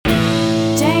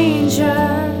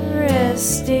danger is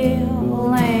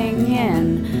stealing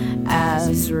in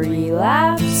as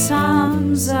relapse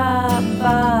hums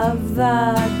above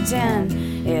the din.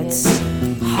 It's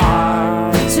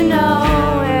hard to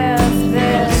know if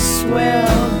this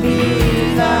will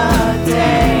be the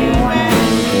day when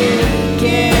you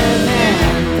give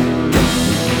in.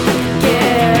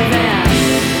 Give in.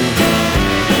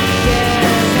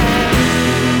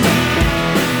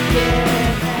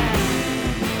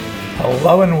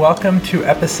 Hello and welcome to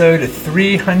episode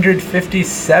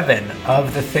 357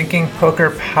 of the Thinking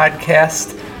Poker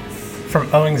podcast from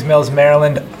Owings Mills,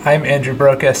 Maryland. I'm Andrew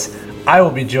Brokus. I will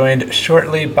be joined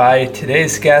shortly by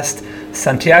today's guest,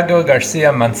 Santiago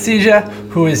Garcia Mancilla,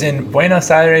 who is in Buenos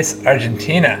Aires,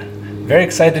 Argentina. Very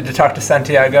excited to talk to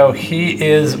Santiago. He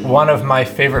is one of my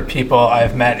favorite people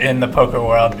I've met in the poker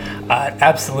world.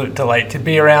 Absolute delight to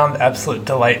be around, absolute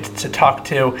delight to talk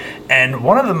to, and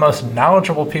one of the most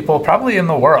knowledgeable people probably in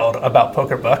the world about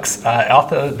poker books.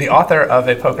 The author of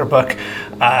a poker book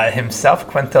himself,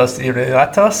 Cuentos y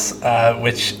Relatos,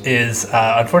 which is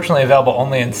unfortunately available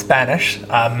only in Spanish.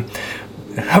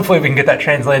 Hopefully we can get that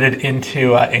translated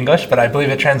into English, but I believe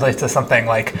it translates to something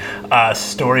like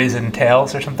stories and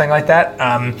tales or something like that.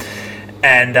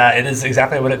 And it is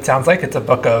exactly what it sounds like. It's a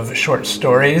book of short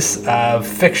stories of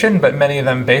fiction, but many of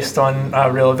them based on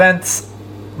real events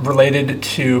related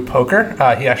to poker.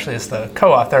 He actually is the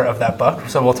co-author of that book,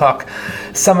 so we'll talk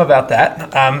some about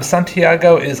that.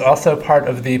 Santiago is also part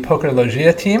of the Poker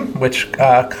Logia team, which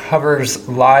covers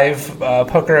live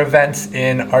poker events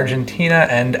in Argentina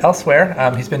and elsewhere.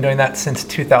 He's been doing that since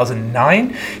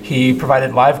 2009. He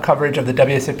provided live coverage of the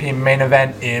WSOP main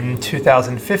event in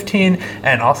 2015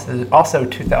 and also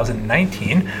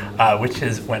 2019, which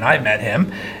is when I met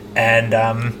him. And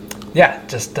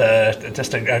just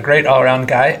a great all-around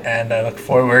guy, and I look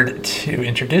forward to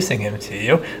introducing him to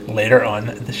you later on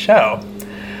the show.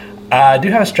 I do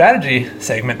have a strategy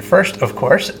segment first, of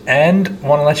course, and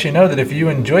want to let you know that if you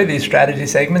enjoy these strategy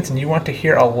segments and you want to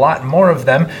hear a lot more of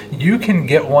them, you can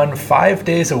get one 5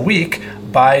 days a week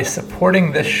by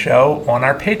supporting this show on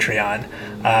our Patreon.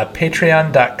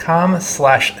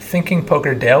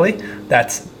 Patreon.com/thinkingpokerdaily.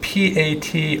 That's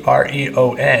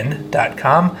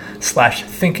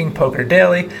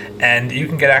patreon.com/thinkingpokerdaily, and you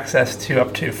can get access to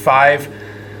up to 5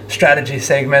 strategy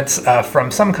segments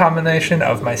from some combination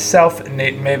of myself,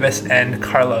 Nate Mavis, and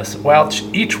Carlos Welch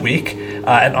each week,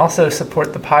 and also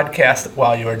support the podcast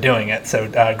while you are doing it. So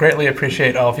greatly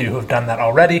appreciate all of you who have done that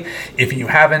already. If you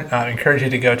haven't, I encourage you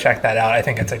to go check that out. I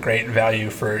think it's a great value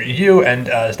for you and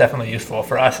is definitely useful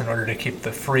for us in order to keep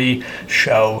the free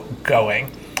show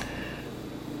going.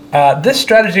 This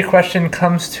strategy question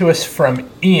comes to us from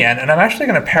Ian, and I'm actually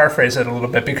going to paraphrase it a little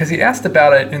bit because he asked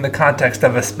about it in the context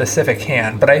of a specific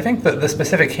hand, but I think that the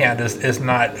specific hand is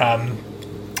not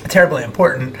terribly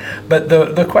important. But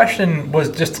the question was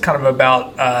just kind of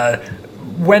about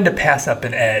when to pass up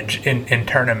an edge in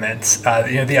tournaments.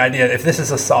 The idea, if this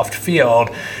is a soft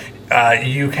field,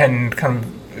 you can kind of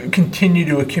continue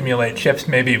to accumulate chips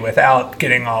maybe without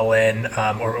getting all in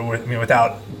or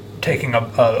without taking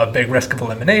a big risk of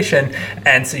elimination.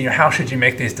 And so, how should you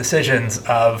make these decisions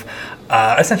of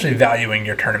essentially valuing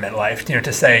your tournament life?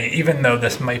 To say, even though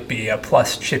this might be a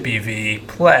plus chip EV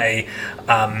play,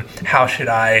 how should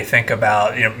I think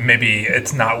about, maybe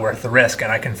it's not worth the risk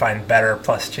and I can find better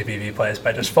plus chip EV plays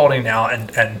by just folding now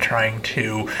and trying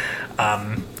to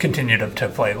continue to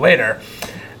play later.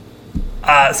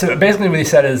 So basically what he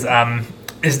said is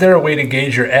there a way to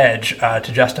gauge your edge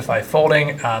to justify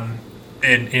folding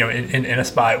in a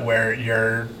spot where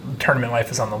your tournament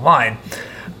life is on the line?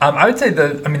 I would say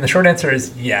the short answer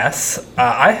is yes.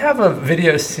 I have a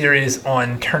video series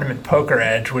on Tournament Poker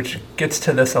Edge, which gets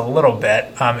to this a little bit.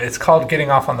 It's called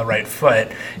Getting Off on the Right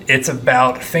Foot. It's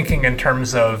about thinking in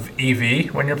terms of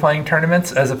EV when you're playing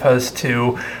tournaments, as opposed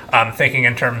to thinking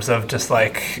in terms of just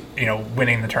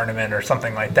winning the tournament or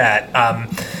something like that.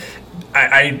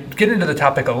 I get into the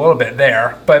topic a little bit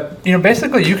there, but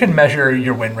basically you can measure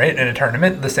your win rate in a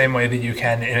tournament the same way that you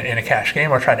can in a cash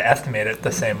game, or try to estimate it the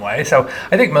same way. So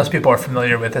I think most people are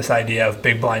familiar with this idea of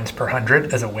big blinds per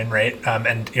 100 as a win rate,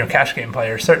 and cash game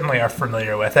players certainly are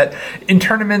familiar with it. In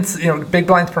tournaments, big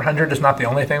blinds per 100 is not the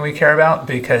only thing we care about,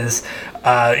 because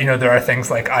there are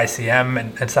things like ICM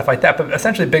and stuff like that, but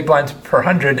essentially big blinds per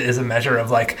 100 is a measure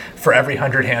of for every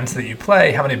 100 hands that you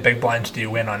play, how many big blinds do you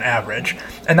win on average?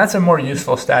 And that's a more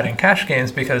useful stat in cash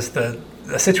games, because the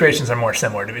the situations are more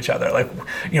similar to each other. Like,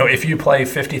 if you play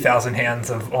 50,000 hands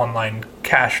of online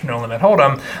cash no limit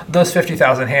hold'em, those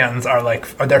 50,000 hands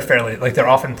they're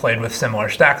often played with similar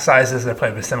stack sizes. They're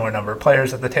played with similar number of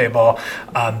players at the table.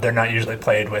 They're not usually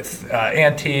played with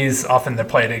antes. Often they're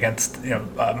played against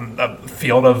a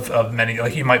field of many.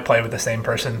 Like, you might play with the same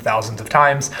person thousands of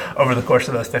times over the course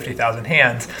of those 50,000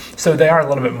 hands. So they are a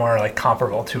little bit more like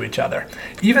comparable to each other.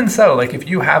 Even so, like, if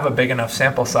you have a big enough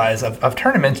sample size of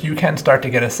tournaments, you can start to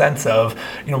get a sense of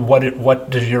what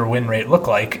does your win rate look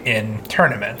like in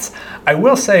tournaments. I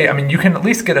will say, you can at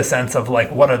least get a sense of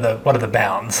like what are the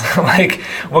bounds, like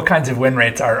what kinds of win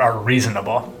rates are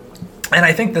reasonable. And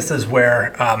I think this is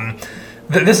where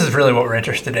this is really what we're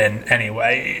interested in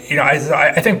anyway.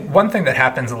 I think one thing that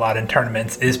happens a lot in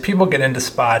tournaments is people get into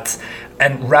spots,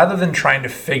 and rather than trying to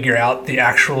figure out the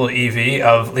actual EV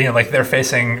of, like they're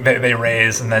facing, they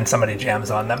raise and then somebody jams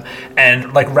on them,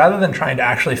 and like rather than trying to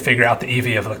actually figure out the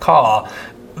EV of the call,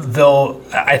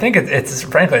 I think it's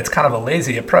frankly, it's kind of a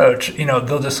lazy approach.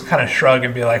 They'll just kind of shrug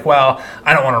and be like, well,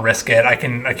 I don't want to risk it. I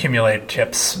can accumulate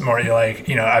chips more.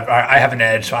 I have an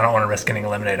edge, so I don't want to risk getting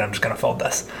eliminated. I'm just going to fold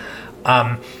this.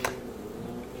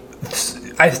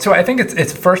 So I think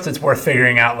it's worth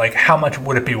figuring out like how much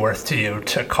would it be worth to you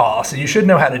to call. So you should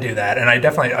know how to do that, and I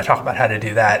talk about how to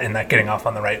do that in that getting off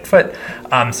on the right foot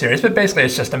series. But basically,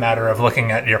 it's just a matter of looking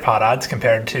at your pot odds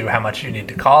compared to how much you need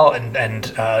to call,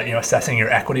 and assessing your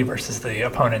equity versus the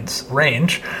opponent's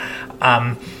range.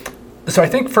 So I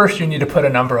think first you need to put a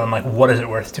number on like what is it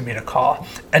worth to me to call.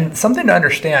 And something to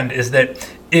understand is that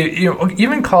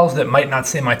even calls that might not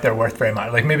seem like they're worth very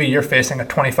much, like maybe you're facing a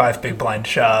 25 big blind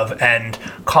shove and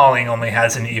calling only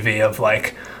has an EV of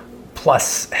like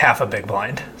plus half a big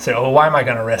blind. So why am I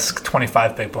going to risk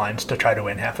 25 big blinds to try to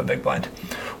win half a big blind?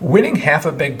 Winning half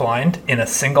a big blind in a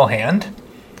single hand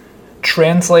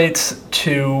translates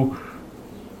to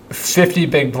 50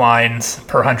 big blinds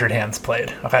per 100 hands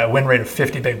played. Okay, a win rate of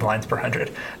 50 big blinds per 100.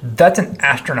 That's an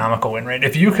astronomical win rate.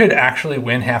 If you could actually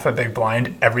win half a big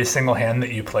blind every single hand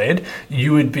that you played,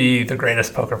 you would be the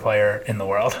greatest poker player in the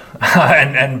world,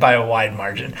 and by a wide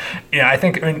margin. I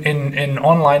think in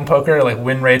online poker, like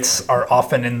win rates are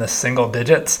often in the single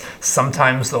digits,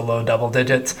 sometimes the low double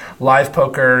digits. Live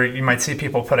poker, you might see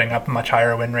people putting up much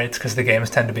higher win rates because the games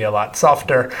tend to be a lot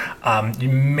softer.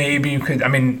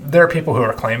 There are people who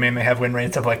are claiming they have win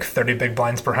rates of like 30 big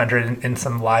blinds per 100 in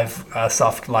some live,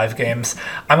 soft live games.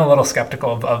 I'm a little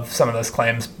skeptical of some of those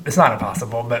claims. It's not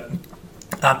impossible, but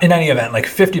in any event, like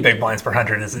 50 big blinds per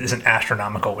 100 is an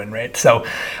astronomical win rate. So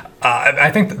I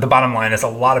think the bottom line is a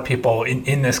lot of people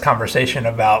in this conversation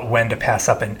about when to pass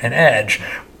up an edge,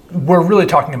 we're really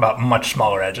talking about much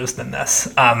smaller edges than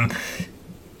this. And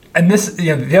this,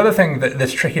 the other thing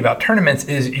that's tricky about tournaments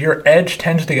is your edge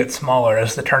tends to get smaller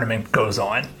as the tournament goes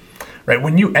on. Right,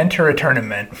 when you enter a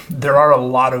tournament, there are a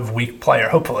lot of weak players.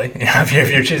 Hopefully,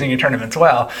 if you're choosing your tournaments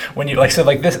well, when you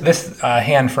this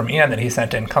hand from Ian that he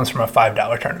sent in comes from a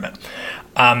 $5 tournament,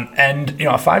 and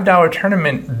a $5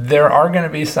 tournament, there are going to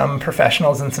be some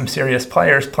professionals and some serious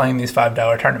players playing these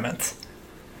 $5 tournaments,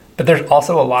 but there's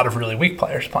also a lot of really weak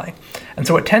players playing. And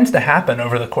so what tends to happen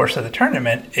over the course of the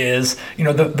tournament is,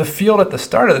 the field at the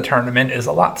start of the tournament is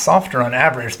a lot softer on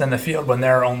average than the field when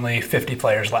there are only 50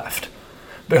 players left.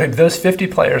 But those 50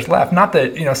 players left, not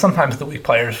that, sometimes the weak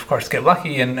players, of course, get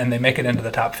lucky and they make it into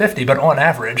the top 50, but on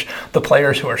average, the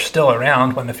players who are still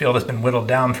around when the field has been whittled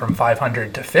down from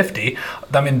 500 to 50,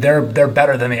 they're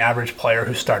better than the average player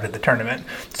who started the tournament.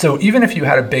 So even if you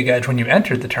had a big edge when you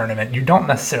entered the tournament, you don't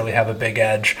necessarily have a big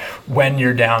edge when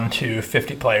you're down to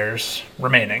 50 players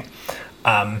remaining.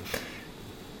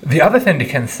 The other thing to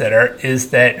consider is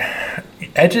that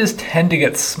edges tend to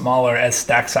get smaller as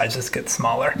stack sizes get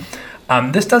smaller.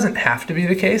 This doesn't have to be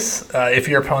the case. If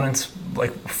your opponents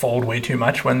like fold way too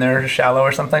much when they're shallow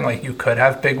or something, like you could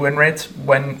have big win rates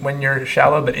when you're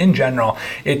shallow. But in general,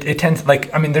 it tends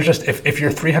there's just if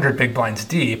you're 300 big blinds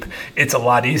deep, it's a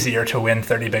lot easier to win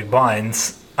 30 big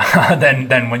blinds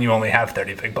than when you only have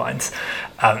 30 big blinds.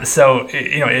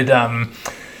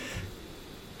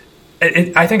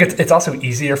 I think it's also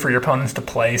easier for your opponents to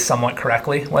play somewhat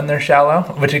correctly when they're shallow,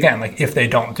 which again, like if they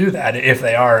don't do that, if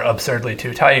they are absurdly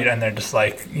too tight and they're just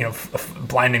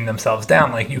blinding themselves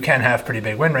down, like you can have pretty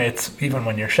big win rates even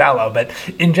when you're shallow. But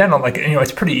in general,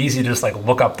 it's pretty easy to just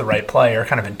look up the right play or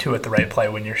kind of intuit the right play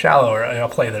when you're shallow, or a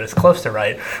play that is close to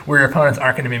right, where your opponents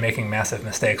aren't going to be making massive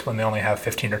mistakes when they only have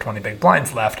 15 or 20 big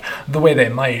blinds left, the way they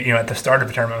might, at the start of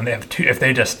a tournament when they have two, if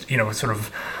they just,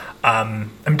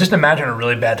 Just imagine a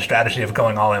really bad strategy of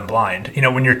going all in blind.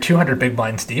 When you're 200 big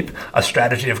blinds deep, a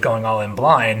strategy of going all in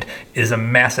blind is a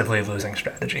massively losing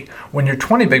strategy. When you're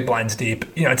 20 big blinds deep,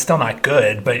 it's still not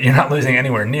good, but you're not losing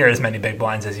anywhere near as many big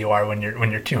blinds as you are when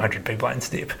you're 200 big blinds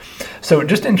deep. So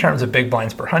just in terms of big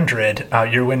blinds per 100,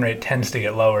 your win rate tends to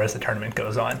get lower as the tournament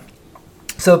goes on.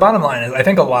 So the bottom line is, I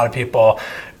think a lot of people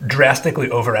drastically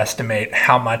overestimate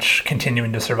how much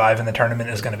continuing to survive in the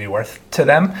tournament is going to be worth to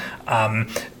them.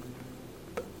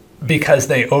 Because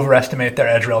they overestimate their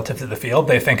edge relative to the field.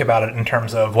 They think about it in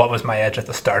terms of what was my edge at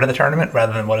the start of the tournament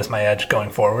rather than what is my edge going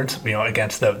forwards,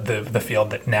 against the field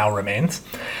that now remains.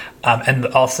 And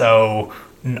also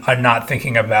are not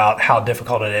thinking about how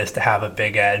difficult it is to have a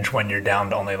big edge when you're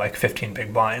down to only like 15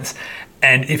 big blinds.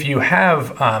 And if you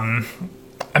have...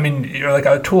 like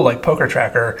a tool like Poker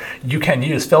Tracker, you can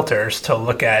use filters to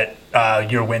look at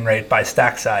your win rate by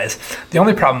stack size. The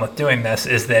only problem with doing this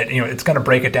is that it's going to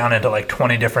break it down into like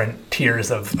 20 different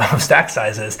tiers of stack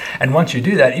sizes. And once you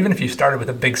do that, even if you started with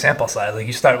a big sample size, like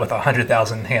you start with a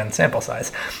 100,000 hand sample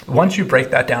size, once you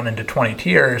break that down into 20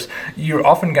 tiers, you're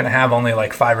often going to have only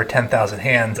like 5 or 10,000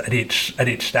 hands at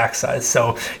each stack size.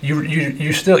 So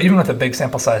you still, even with a big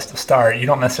sample size to start, you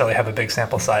don't necessarily have a big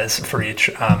sample size for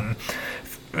each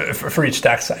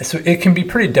stack size. So it can be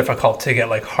pretty difficult to get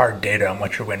like hard data on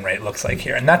what your win rate looks like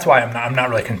here. And that's why I'm not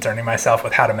really concerning myself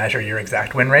with how to measure your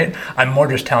exact win rate. I'm more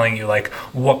just telling you like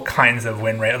what kinds of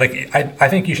win rate. Like I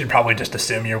think you should probably just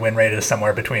assume your win rate is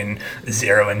somewhere between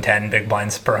 0 and 10 big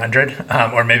blinds per 100.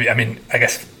 Or maybe, I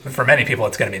guess for many people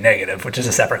it's going to be negative, which is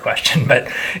a separate question.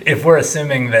 But if we're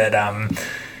assuming that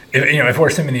if we're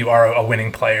assuming that you are a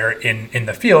winning player in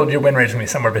the field, your win rate is going to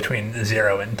be somewhere between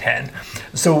 0 and 10.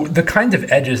 So the kinds of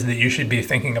edges that you should be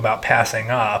thinking about passing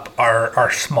up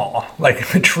are small, like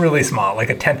truly small, like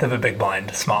a tenth of a big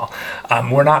blind small.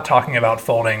 We're not talking about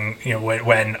folding,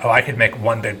 when I could make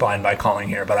one big blind by calling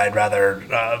here, but I'd rather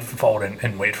fold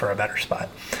and wait for a better spot.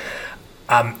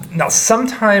 Now,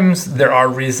 sometimes there are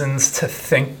reasons to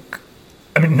think.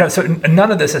 So none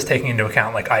of this is taking into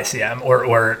account like ICM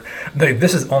or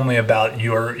this is only about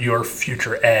your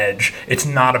future edge. It's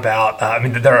not about,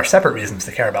 there are separate reasons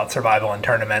to care about survival in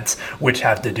tournaments, which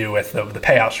have to do with the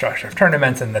payout structure of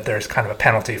tournaments and that there's kind of a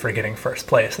penalty for getting first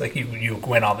place. Like you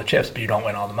win all the chips, but you don't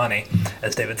win all the money,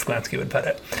 as David Sklansky would put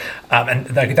it.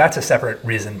 And like that's a separate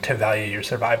reason to value your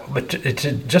survival. But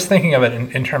just thinking of it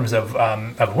in terms of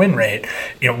win rate,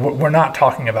 we're not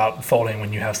talking about folding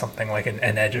when you have something like an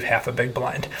edge of half a big blind.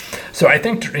 So I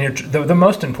think the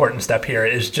most important step here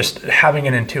is just having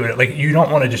an intuitive, like you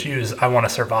don't want to just use I want to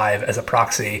survive as a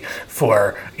proxy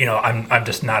for, I'm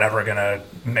just not ever going to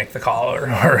make the call or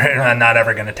I'm not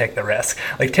ever going to take the risk.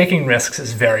 Like taking risks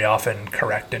is very often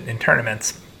correct in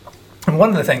tournaments. And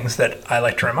one of the things that I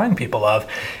like to remind people of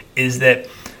is that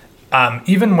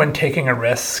even when taking a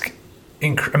risk,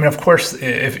 of course,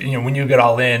 if when you get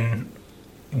all in,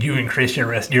 you increase your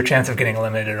risk, your chance of getting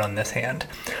eliminated on this hand.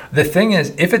 The thing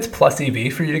is, if it's plus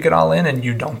EV for you to get all in and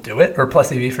you don't do it, or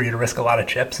plus EV for you to risk a lot of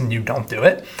chips and you don't do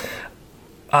it,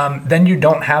 then you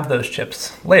don't have those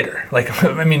chips later. Like,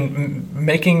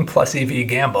 making plus EV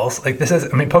gambles, like this is,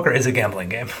 poker is a gambling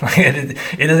game. It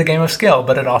is a game of skill,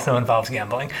 but it also involves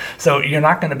gambling. So you're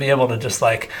not going to be able to just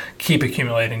like keep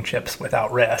accumulating chips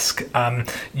without risk.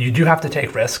 You do have to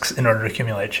take risks in order to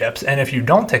accumulate chips. And if you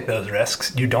don't take those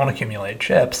risks, you don't accumulate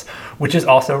chips, which is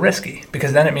also risky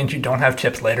because then it means you don't have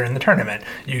chips later in the tournament.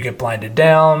 You get blinded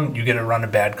down, you get a run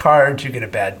of bad cards, you get a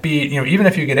bad beat. Even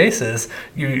if you get aces,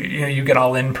 you get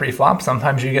all in pre-flop,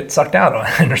 sometimes you get sucked out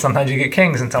on, or sometimes you get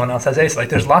kings and someone else has ace. Like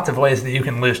there's lots of ways that you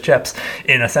can lose chips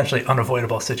in essentially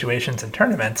unavoidable situations in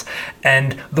tournaments.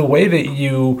 And the way that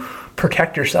you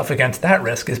protect yourself against that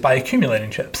risk is by accumulating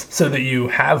chips so that you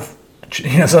have,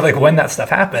 so like when that stuff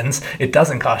happens, it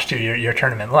doesn't cost you your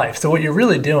tournament life. So what you're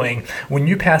really doing when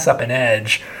you pass up an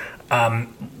edge,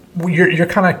 you're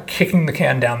kind of kicking the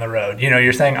can down the road.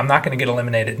 You're saying, I'm not going to get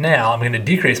eliminated now. I'm going to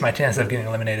decrease my chances of getting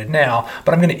eliminated now,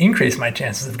 but I'm going to increase my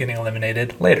chances of getting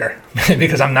eliminated later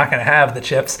because I'm not going to have the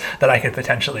chips that I could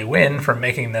potentially win from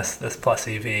making this plus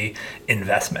EV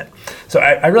investment. So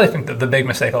I really think that the big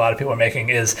mistake a lot of people are making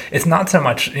is it's not so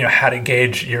much, how to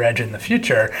gauge your edge in the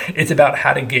future. It's about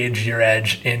how to gauge your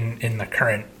edge in the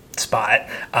current spot,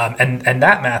 and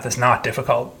that math is not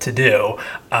difficult to do.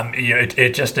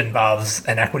 It just involves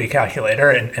an equity calculator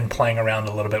and playing around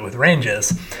a little bit with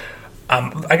ranges.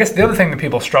 I guess the other thing that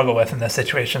people struggle with in this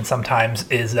situation sometimes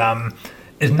is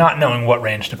not knowing what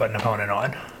range to put an opponent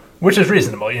on. which is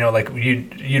reasonable. Like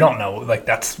you don't know, like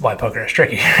that's why poker is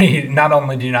tricky. Not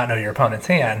only do you not know your opponent's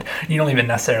hand, you don't even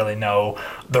necessarily know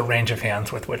the range of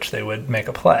hands with which they would make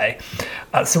a play.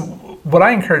 So what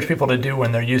I encourage people to do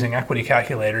when they're using equity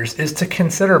calculators is to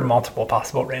consider multiple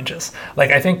possible ranges. Like,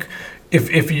 I think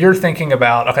if you're thinking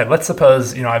about, okay, let's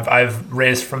suppose, I've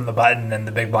raised from the button and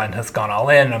the big blind has gone all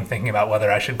in, and I'm thinking about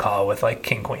whether I should call with like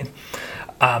king, queen.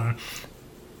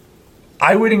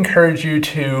 I would encourage you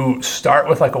to start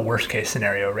with like a worst case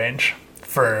scenario range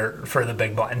for the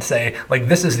big blind. Say, like,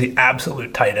 this is the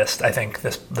absolute tightest I think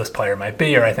this player might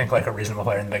be, or I think like a reasonable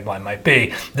player in the big blind might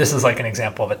be. This is like an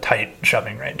example of a tight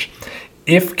shoving range.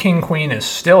 If king queen is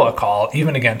still a call,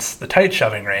 even against the tight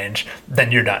shoving range,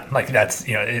 then you're done. Like, that's,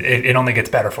 it only gets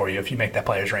better for you if you make that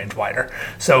player's range wider.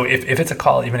 So if it's a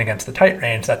call even against the tight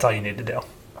range, that's all you need to do.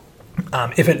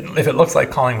 If it looks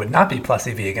like calling would not be plus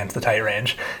EV against the tight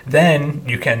range, then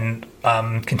you can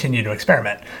continue to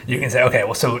experiment. You can say, okay,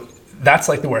 well, so that's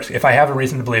like the worst. If I have a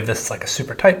reason to believe this is like a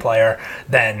super tight player,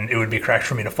 then it would be correct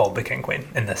for me to fold the king queen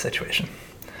in this situation.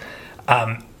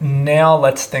 Now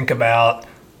let's think about,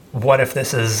 what if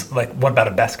this is like, what about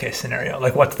a best case scenario?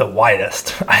 Like, what's the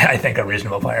widest I think a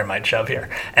reasonable player might shove here?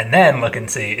 And then look and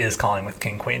see, is calling with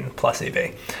king queen plus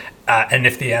EV? And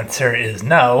if the answer is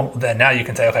no, then now you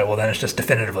can say, okay, well, then it's just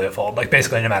definitively a fold. Like,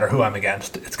 basically, no matter who I'm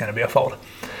against, it's going to be a fold.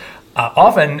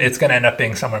 Often it's going to end up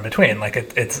being somewhere in between. Like,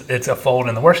 it's a fold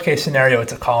in the worst case scenario,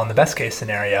 it's a call in the best case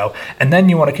scenario, and then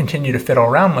you want to continue to fiddle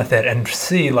around with it and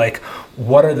see, like,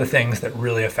 what are the things that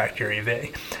really affect your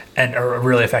EV or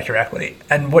really affect your equity.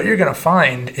 And what you're going to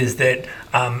find is that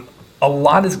a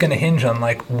lot is going to hinge on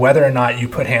like whether or not you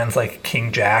put hands like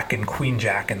king jack and queen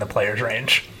jack in the player's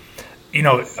range.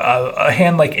 A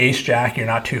hand like ace jack, you're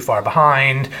not too far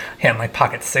behind. A hand like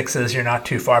pocket sixes, you're not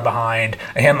too far behind.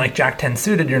 A hand like jack 10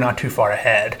 suited, you're not too far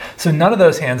ahead. So none of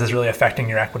those hands is really affecting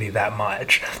your equity that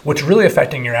much. What's really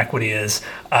affecting your equity is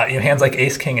hands like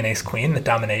ace king and ace queen that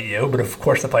dominate you, but of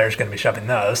course the player's going to be shoving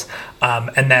those.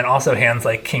 And then also hands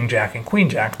like king jack and queen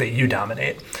jack that you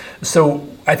dominate. So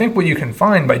I think what you can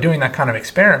find by doing that kind of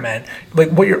experiment, like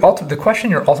the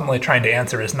question you're ultimately trying to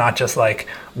answer is not just like,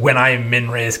 when I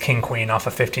min raise king queen off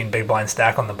a 15 big blind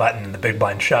stack on the button and the big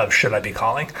blind shove, should I be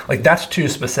calling? Like, that's too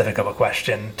specific of a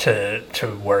question to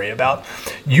worry about.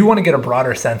 You want to get a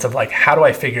broader sense of like, how do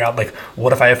I figure out, like,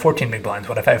 what if I have 14 big blinds?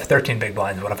 What if I have 13 big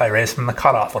blinds? What if I raise from the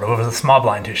cutoff? What if it was a small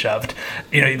blind who shoved?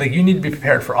 Like, you need to be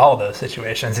prepared for all of those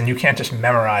situations, and you can't just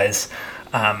memorize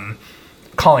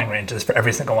calling ranges for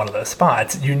every single one of those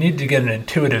spots. You need to get an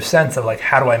intuitive sense of like,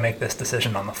 how do I make this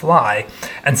decision on the fly?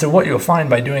 And so what you'll find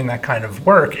by doing that kind of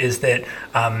work is that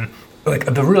like,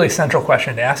 the really central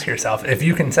question to ask yourself, if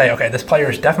you can say, okay, this player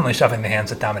is definitely shoving the hands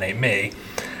that dominate me,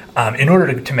 in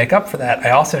order to make up for that,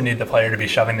 I also need the player to be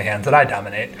shoving the hands that I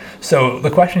dominate. So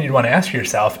the question you'd want to ask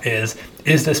yourself is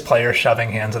this player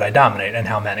shoving hands that I dominate, and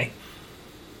how many?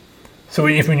 So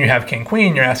when you have king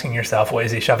queen, you're asking yourself, well,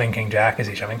 is he shoving king jack? Is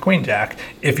he shoving queen jack?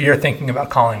 If you're thinking about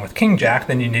calling with king jack,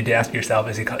 then you need to ask yourself,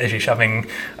 is he shoving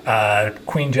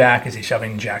queen jack? Is he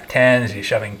shoving jack 10? Is he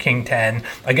shoving king 10?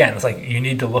 Again, it's like, you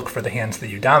need to look for the hands that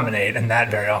you dominate, and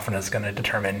that very often is going to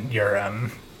determine your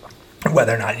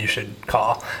whether or not you should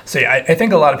call. So yeah, I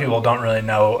think a lot of people don't really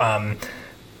know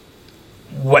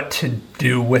what to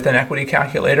do with an equity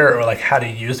calculator, or like how to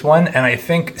use one. And I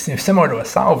think, similar to a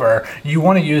solver, you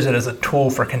want to use it as a tool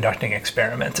for conducting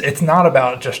experiments. It's not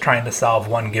about just trying to solve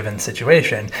one given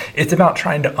situation. It's about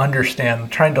trying to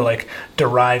understand, trying to like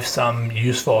derive some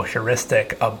useful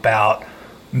heuristic about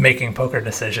making poker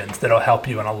decisions that'll help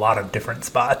you in a lot of different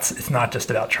spots. It's not just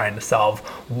about trying to solve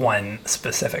one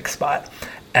specific spot.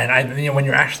 And when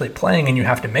you're actually playing and you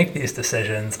have to make these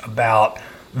decisions about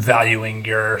valuing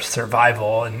your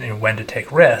survival and when to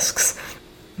take risks,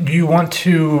 you want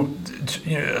to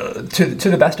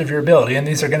the best of your ability, and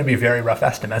these are going to be very rough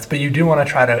estimates, but you do want to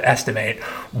try to estimate,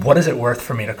 what is it worth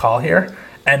for me to call here,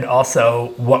 and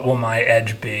also what will my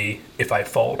edge be if I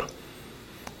fold.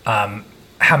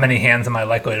 How many hands am I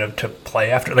likely to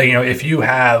play after? Like, if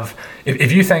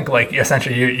you think like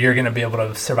essentially you're going to be able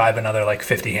to survive another like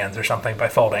 50 hands or something by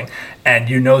folding, and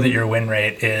you know that your win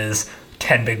rate is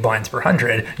 10 big blinds per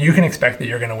 100, you can expect that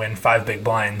you're going to win 5 big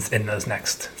blinds in those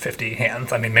next 50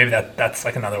 hands. I mean, maybe that's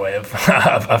like another way of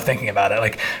of thinking about it.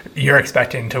 Like, you're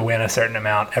expecting to win a certain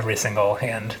amount every single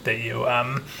hand that you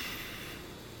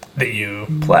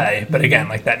play. But again,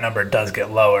 like, that number does get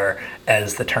lower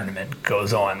as the tournament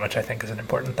goes on, which I think is an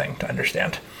important thing to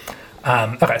understand.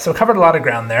 Okay, so covered a lot of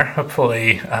ground there.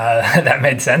 Hopefully that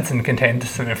made sense and contained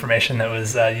some information that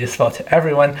was useful to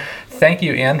everyone. Thank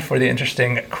you, Ian, for the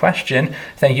interesting question.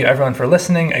 Thank you, everyone, for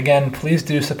listening. Again, please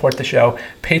do support the show.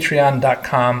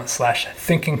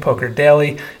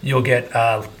 Patreon.com/thinkingpokerdaily. You'll get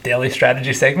daily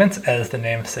strategy segments, as the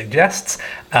name suggests.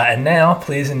 And now,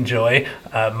 please enjoy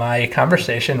my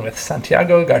conversation with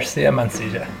Santiago Garcia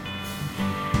Mancilla.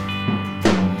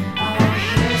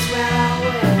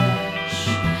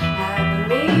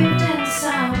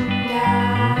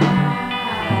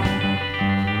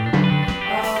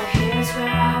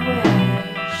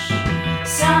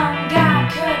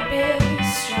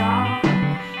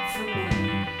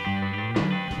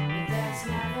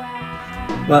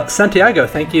 Well, Santiago,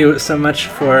 thank you so much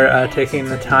for taking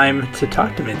the time to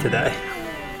talk to me today.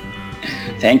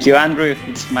 Thank you, Andrew.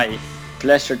 It's my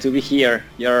pleasure to be here.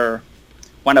 You're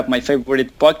one of my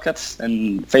favorite podcasts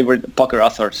and favorite poker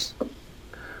authors.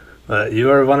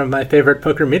 You are one of my favorite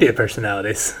poker media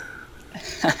personalities.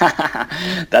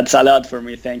 That's a lot for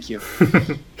me. Thank you.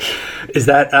 Is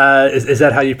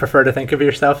that how you prefer to think of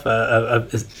yourself? A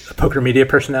poker media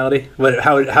personality?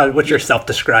 What's your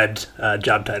self-described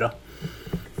job title?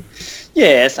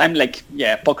 Yes, I'm like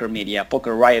poker media,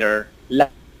 poker writer,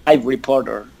 live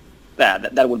reporter.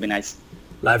 That would be nice.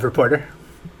 Live reporter.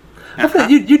 Uh-huh.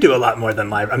 You do a lot more than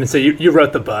live. I mean, so you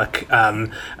wrote the book. I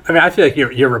feel like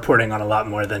you're reporting on a lot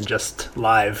more than just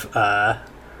live.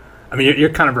 You're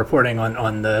kind of reporting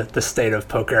on the state of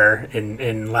poker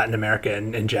in Latin America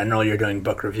in general. You're doing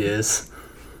book reviews.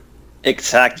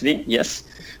 Exactly. Yes.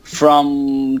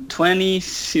 From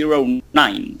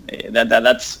 2009.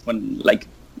 That's when, like,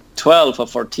 12 or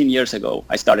 14 years ago,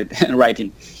 I started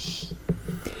writing.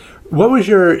 What was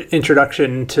your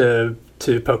introduction to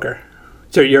poker?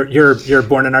 So you're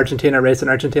born in Argentina, raised in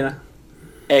Argentina?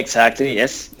 Exactly,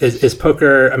 yes. Is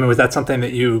poker, was that something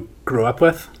that you grew up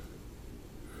with?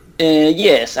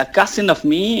 Yes, a cousin of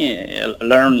me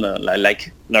learned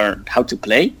how to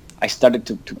play. I started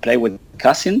to play with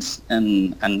cousins,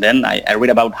 and then I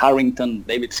read about Harrington,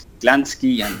 David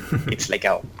Sklansky, and it's like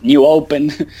a new world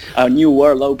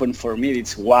open for me.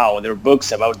 It's wow, there are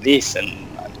books about this, and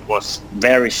I was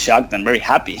very shocked and very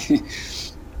happy.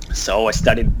 So I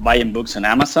started buying books on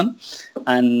Amazon,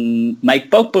 and my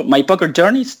poker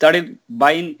journey started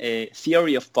buying A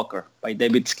Theory of Poker by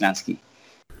David Sklansky.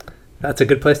 That's a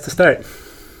good place to start.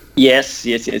 Yes.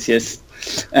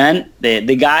 And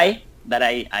the guy that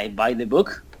I buy the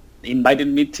book invited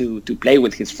me to play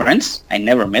with his friends. I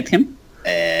never met him.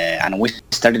 And we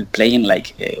started playing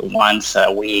like once a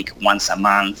week, once a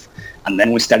month. And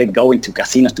then we started going to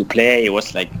casinos to play. It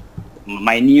was like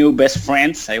my new best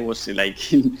friends. I was like,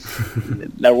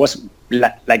 that was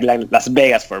like Las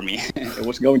Vegas for me. I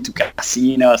was going to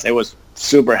casinos. I was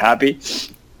super happy.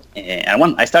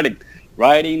 And I started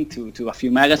writing to a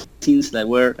few magazines that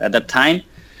were at that time.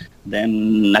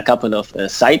 Then a couple of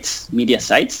media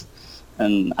sites,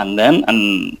 and then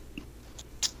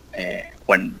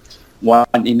when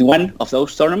one of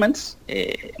those tournaments,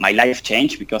 my life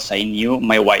changed because I knew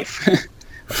my wife.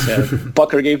 So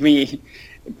poker gave me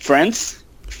friends,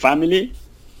 family,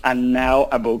 and now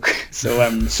a book. So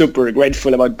I'm super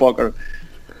grateful about poker.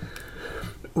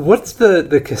 What's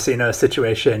the casino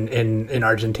situation in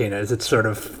Argentina? Is it sort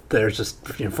of, there's just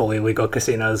fully legal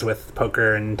casinos with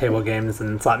poker and table games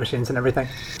and slot machines and everything?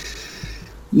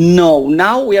 No,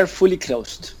 now we are fully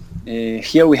closed.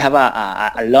 Here we have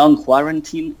a long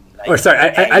quarantine. I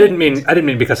didn't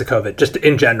mean because of COVID. Just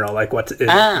in general, like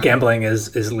gambling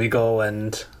is legal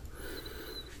and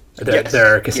there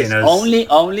are casinos. Yes.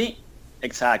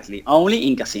 Only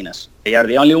in casinos. They are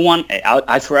the only one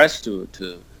out for us to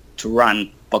run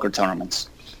poker tournaments.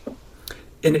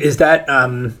 And is that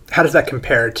how does that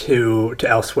compare to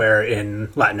elsewhere in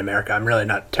Latin America? I'm really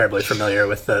not terribly familiar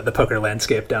with the poker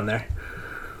landscape down there.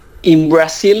 In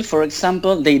Brazil, for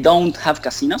example, they don't have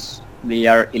casinos. They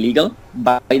are illegal,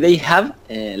 but they have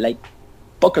like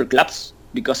poker clubs,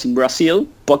 because in Brazil,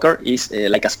 poker is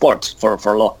like a sport for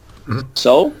law. Mm-hmm.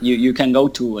 So you can go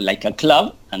to like a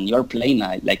club and you're playing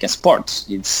like a sport.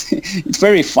 It's it's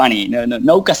very funny.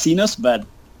 No casinos, but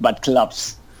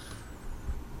clubs.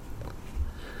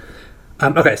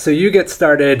 Okay, so you get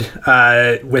started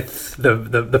with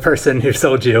the person who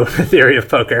sold you The Theory of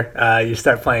Poker. You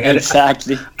start playing.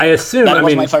 Exactly. I assume that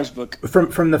was my first book.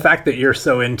 From the fact that you're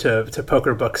so into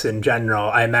poker books in general,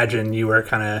 I imagine you were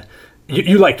kind of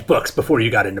you liked books before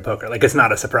you got into poker. Like, it's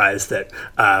not a surprise that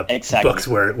books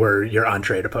were your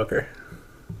entree to poker.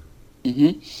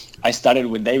 Mm-hmm. I started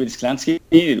with David Sklansky.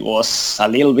 It was a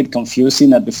little bit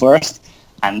confusing at the first.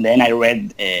 And then I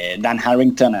read Dan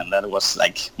Harrington, and that was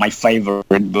like my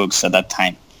favorite books at that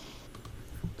time.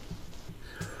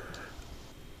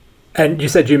 And you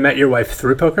said you met your wife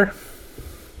through poker?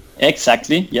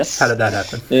 Exactly, yes. How did that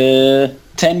happen?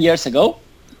 10 years ago,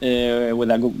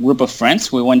 with a group of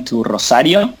friends, we went to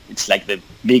Rosario. It's like the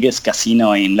biggest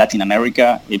casino in Latin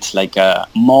America. It's like a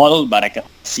mall, but a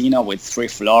casino with 3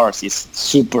 floors. It's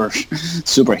super,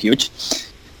 super huge.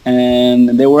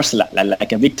 And there was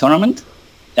like a big tournament.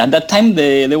 At that time,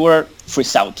 there were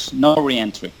freeze outs, no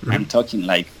re-entry. Mm-hmm. I'm talking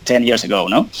like 10 years ago,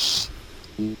 no?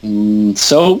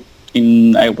 So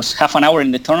I was half an hour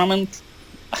in the tournament.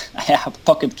 I have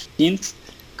pocket kings,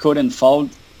 couldn't fold.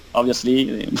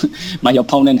 Obviously, my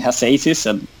opponent has aces,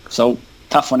 and so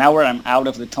half an hour I'm out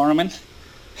of the tournament,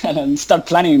 and start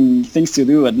planning things to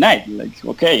do at night. Like,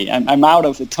 okay, I'm out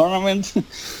of the tournament,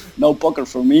 no poker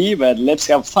for me, but let's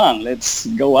have fun. Let's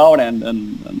go out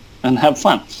and have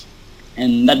fun.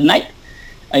 And that night,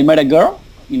 I met a girl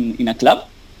in a club,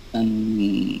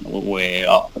 and we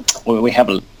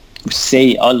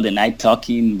say all the night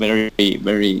talking, very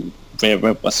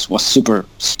was super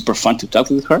fun to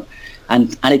talk with her.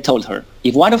 And I told her,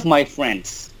 if one of my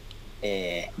friends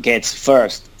gets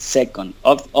first, second,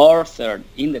 or third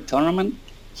in the tournament,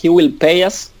 he will pay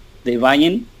us the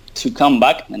buy-in to come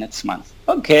back the next month.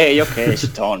 Okay, she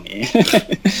told me.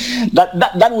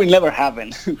 that will never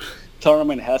happen.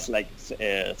 Tournament has like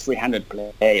 300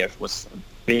 players. Was a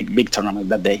big tournament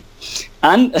that day.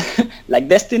 And like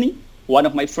destiny, one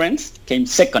of my friends came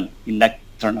second in that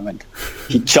tournament.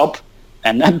 He chopped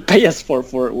and then pay us for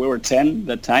we were 10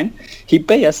 that time. He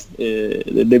pay us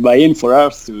the buy-in for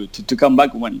us to come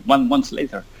back 1 month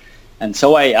later. And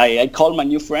so I called my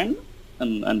new friend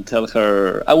and tell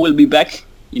her, I will be back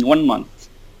in 1 month.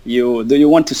 Do you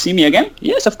want to see me again?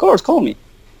 Yes, of course, call me.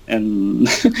 And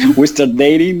we started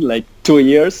dating like 2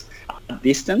 years at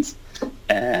distance.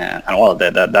 And well,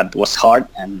 that was hard.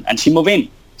 And she moved in.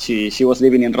 She was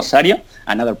living in Rosario,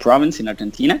 another province in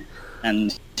Argentina.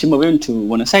 And she moved into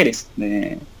Buenos Aires.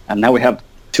 And now we have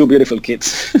 2 beautiful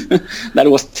kids. That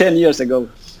was 10 years ago.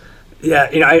 Yeah,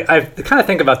 I kind of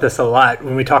think about this a lot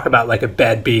when we talk about like a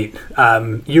bad beat.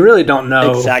 You really don't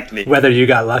know exactly whether you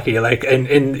got lucky. Like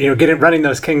in running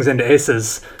those kings into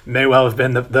aces may well have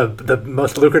been the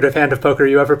most lucrative hand of poker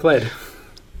you ever played.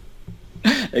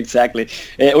 Exactly.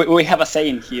 We have a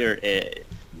saying here.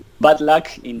 Bad luck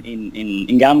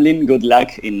in gambling, good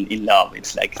luck in love.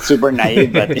 It's like super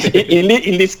naive, but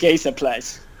in this case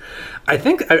applies. I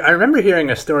think I remember hearing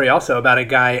a story also about a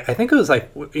guy. I think it was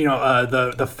like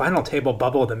the final table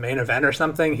bubble, the main event or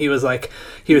something. He was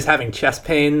having chest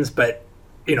pains, but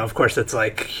of course it's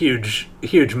like huge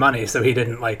money, so he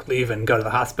didn't like leave and go to the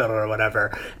hospital or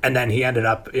whatever. And then he ended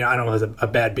up, I don't know, it was a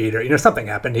bad beat or something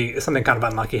happened. Something kind of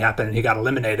unlucky happened, and he got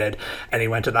eliminated. And he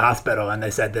went to the hospital, and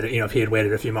they said that if he had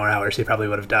waited a few more hours, he probably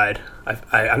would have died.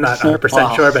 I'm not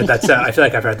 100% sure, but that's I feel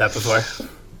like I've heard that before.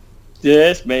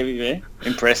 Yes, maybe. Yeah.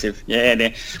 Impressive.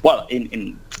 Yeah. Well,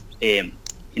 in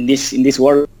this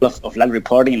world of live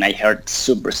reporting, I heard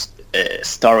super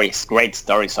stories, great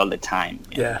stories all the time.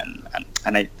 Yeah.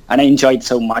 And I enjoyed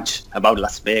so much about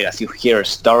Las Vegas. You hear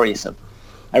stories of.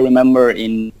 I remember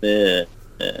in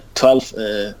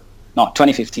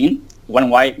 2015,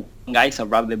 one guy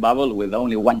survived the bubble with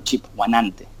only 1 chip, 1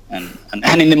 ante, and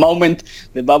in the moment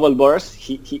the bubble burst,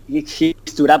 he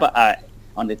stood up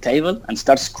on the table and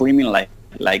started screaming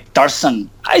like Tarzan,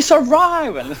 I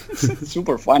survived! And it's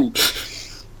super funny.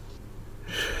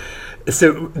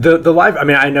 So the live, I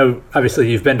mean, I know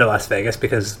obviously you've been to Las Vegas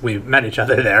because we met each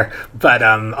other there, but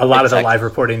a lot of the live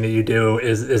reporting that you do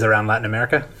is around Latin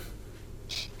America?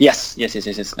 Yes.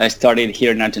 I started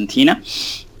here in Argentina,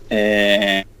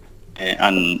 and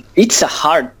it's a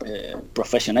hard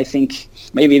profession. I think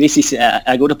maybe this is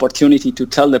a good opportunity to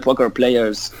tell the poker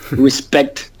players,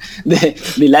 respect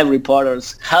the live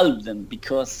reporters, help them,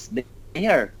 because they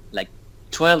are like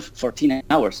 12, 14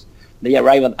 hours. They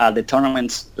arrive at the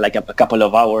tournaments like a couple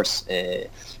of hours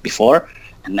before,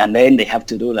 and then they have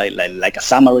to do like a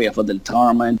summary of the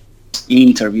tournament,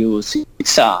 interviews.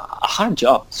 It's a hard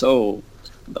job, so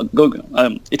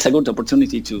it's a good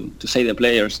opportunity to say the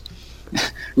players,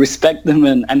 respect them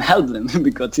and help them,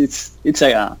 because it's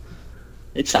a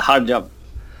hard job.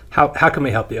 How can we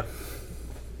help you?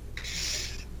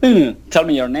 Tell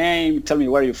me your name. Tell me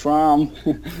where you're from.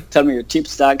 Tell me your chip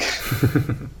stack.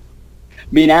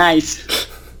 Be nice.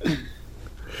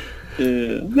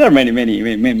 There are many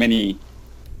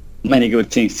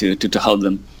good things to help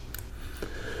them.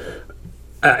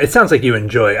 It sounds like you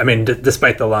enjoy. I mean,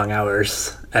 despite the long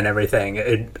hours and everything,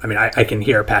 I can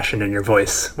hear passion in your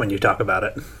voice when you talk about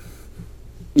it.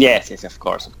 Yes, of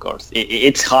course.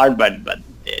 It's hard, but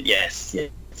yes.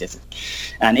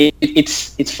 And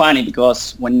it's funny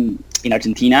because when in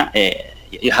Argentina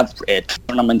you have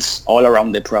tournaments all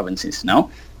around the provinces, no?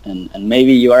 And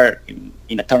maybe you are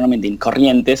in a tournament in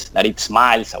Corrientes that it's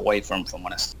miles away from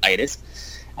Buenos Aires,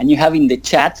 and you have in the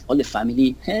chat all the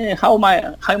family, hey, how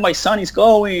my son is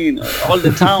going, all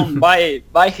the town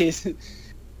buy his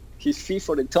fee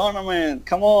for the tournament,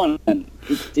 come on. And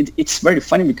it's very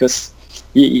funny because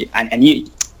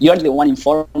you're the one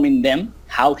informing them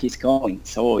how he's going,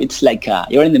 so it's like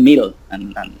you're in the middle,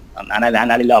 and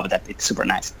I love that. It's super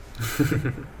nice.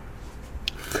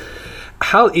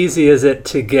 How easy is it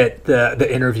to get the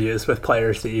interviews with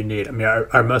players that you need? I mean,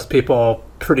 are most people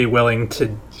pretty willing to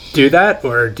do that,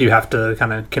 or do you have to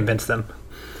kind of convince them?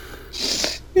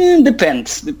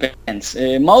 Depends.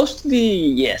 Mostly,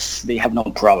 yes, they have no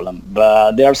problem.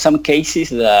 But there are some cases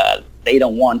that they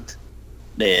don't want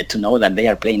to know that they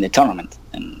are playing the tournament.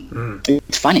 And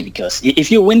it's funny because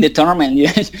if you win the tournament,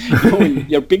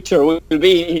 your picture will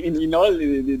be in all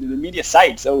the media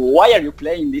sites. So why are you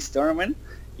playing this tournament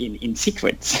in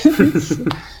secret?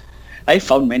 I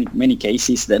found many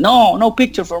cases that no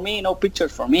picture for me.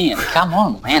 And come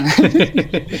on, man,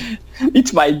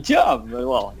 it's my job.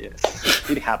 Well, yes,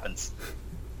 it happens.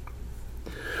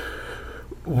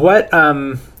 What?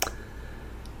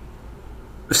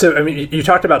 So I mean, you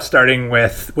talked about starting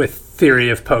with Theory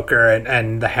of Poker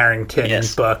and the Harrington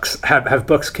books. Have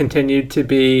books continued to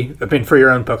be? I mean, for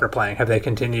your own poker playing, have they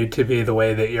continued to be the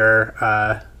way that you're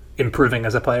improving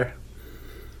as a player?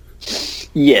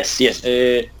 Yes.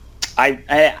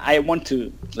 I want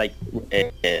to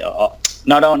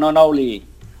not only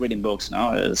reading books,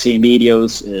 seeing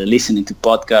videos, listening to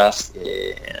podcasts,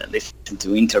 listening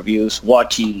to interviews,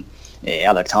 watching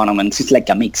other tournaments. It's like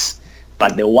a mix.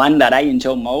 But the one that I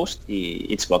enjoy most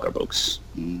it's poker books,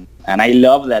 and I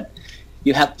love that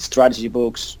you have strategy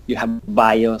books, you have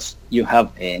bios, you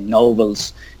have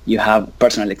novels, you have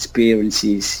personal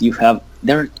experiences,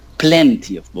 there are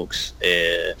plenty of books.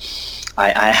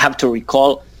 I have to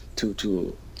recall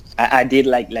I did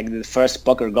like the first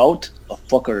Poker Goat of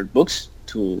poker books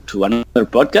to another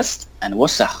podcast, and it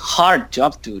was a hard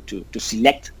job to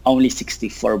select only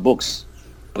 64 books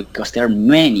because there are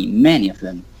many of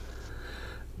them.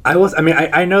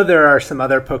 I know there are some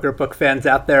other poker book fans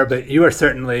out there, but you are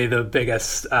certainly the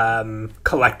biggest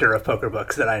collector of poker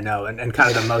books that I know, and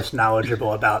kind of the most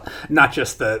knowledgeable about not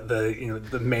just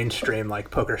the mainstream like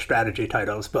poker strategy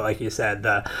titles, but like you said,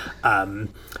 the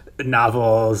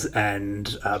novels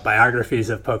and biographies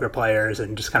of poker players,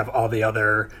 and just kind of all the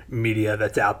other media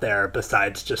that's out there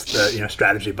besides just the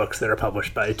strategy books that are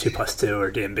published by 2+2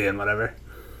 or DMB and whatever.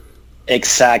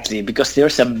 Exactly, because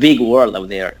there's a big world out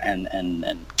there, and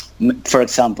for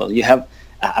example, you have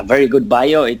a very good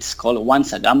bio. It's called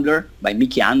Once a Gambler by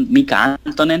Mika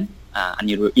Antonen, an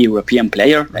European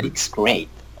player. That it's great.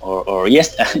 Or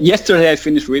yesterday I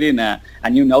finished reading a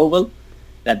new novel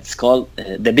that's called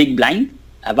The Big Blind,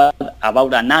 about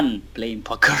a nun playing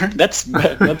poker. That's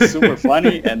super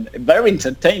funny and very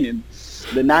entertaining.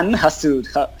 The nun has to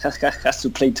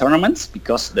play tournaments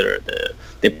because the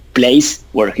place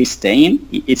where he's staying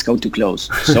it's going to close.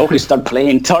 So he started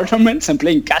playing tournaments and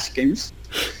playing cash games,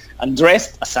 and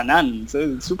dressed as a nun. So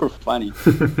it's super funny.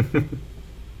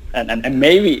 and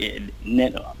maybe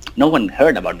no one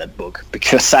heard about that book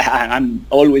because I'm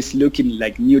always looking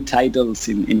like new titles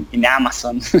in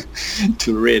Amazon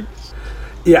to read.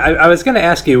 Yeah, I was going to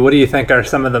ask you, what do you think are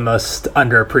some of the most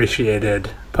underappreciated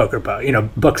poker books?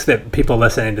 Books that people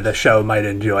listening to the show might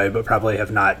enjoy, but probably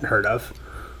have not heard of.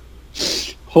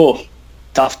 Oh,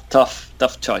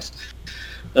 tough choice.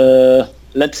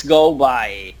 Let's go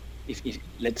by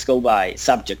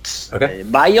subjects. Okay.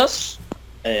 Bios.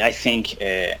 I think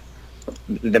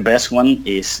the best one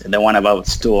is the one about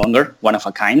Stu Unger, One of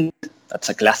a Kind. That's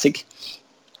a classic.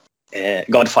 The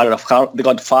Godfather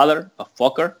of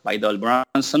Poker by Doyle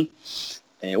Brunson,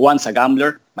 Once a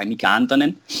Gambler by Mika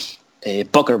Antonen,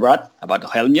 Poker Brat about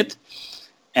Helmut,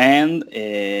 and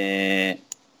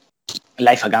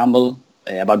Life a Gamble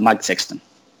about Mike Sexton.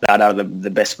 That are the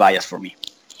best bios for me.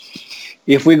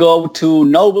 If we go to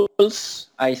novels,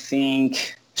 I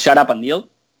think Shut Up and Deal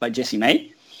by Jesse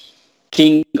May,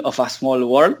 King of a Small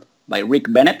World by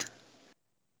Rick Bennett,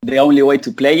 The Only Way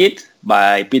to Play It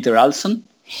by Peter Alson,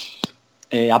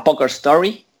 A Poker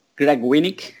Story, Greg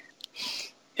Winnick.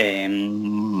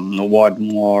 What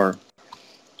more?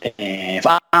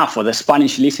 For the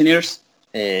Spanish listeners,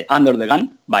 Under the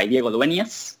Gun by Diego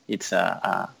Dueñas. It's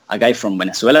a guy from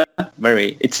Venezuela.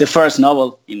 It's the first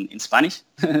novel in Spanish,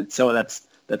 so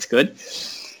that's good.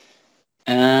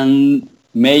 And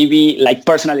maybe like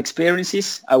personal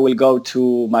experiences, I will go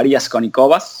to Maria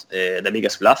Skonikova's The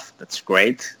Biggest Bluff. That's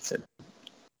great. It's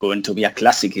going to be a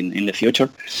classic in the future.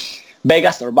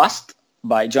 Vegas or Bust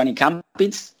by Johnny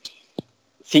Campins,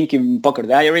 Thinking Poker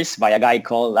Diaries by a guy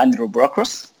called Andrew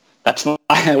Brokros. That's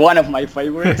one of my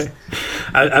favorites.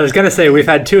 I was going to say we've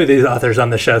had two of these authors on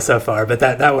the show so far, but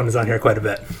that one is on here quite a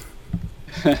bit.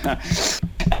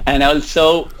 And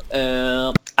also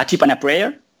A Chip and a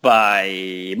Prayer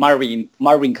by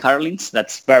Marvin Carlins.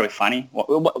 That's very funny.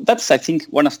 That's, I think,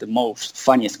 one of the most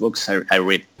funniest books I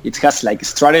read. It has like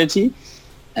strategy,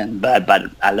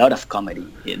 but a lot of comedy.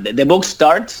 The book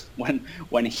starts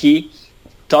when he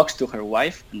talks to her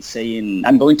wife and saying,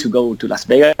 I'm going to go to Las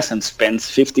Vegas and spend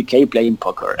 $50,000 playing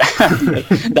poker.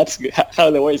 That's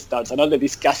how the way it starts. And all the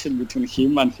discussion between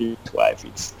him and his wife,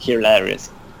 it's hilarious.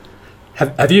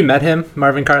 Have you met him,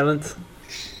 Marvin Carlins?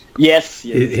 Yes.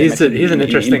 He's an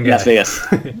interesting guy. Las Vegas.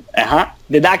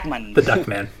 The Duckman. The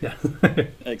Duckman, yeah.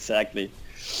 Exactly.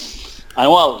 And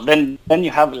well, then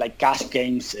you have like cash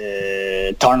games,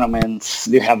 tournaments.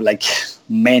 You have like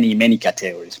many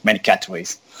categories.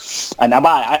 And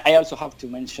I also have to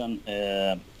mention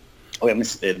the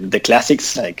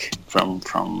classics, like from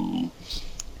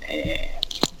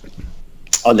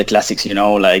all the classics,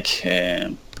 like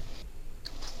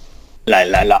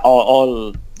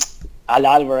all Al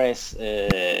Alvarez,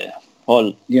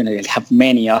 all they have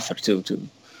many authors to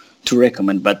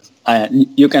recommend, but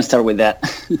you can start with that.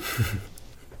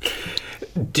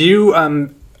 Do you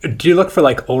look for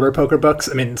like older poker books?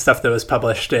 I mean, stuff that was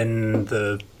published in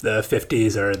the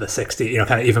 50s or the 60s,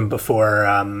 kind of even before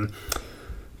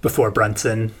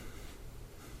Brunson?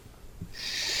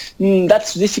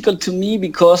 That's difficult to me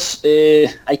because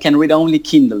I can read only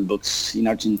Kindle books in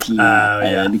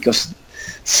Argentina. Because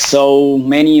so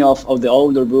many of the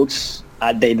older books,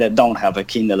 they don't have a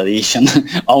Kindle edition,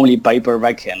 only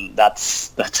paperback, and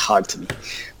that's hard to me.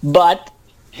 But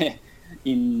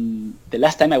in the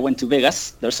last time I went to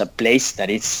Vegas, there's a place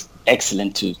that is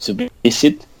excellent to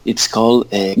visit. It's called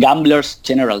Gambler's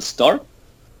General Store.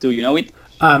 Do you know it?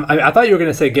 I thought you were going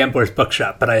to say Gambler's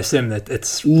Bookshop, but I assume that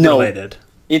it's related.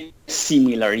 It's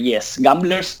similar, yes.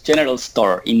 Gambler's General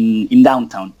Store in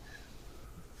downtown.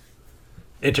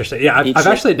 Interesting. Yeah, I've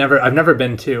actually never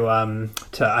been to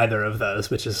either of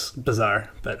those, which is bizarre,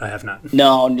 but I have not.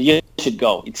 No, you should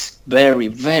go. It's very,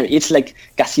 it's like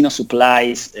casino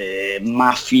supplies,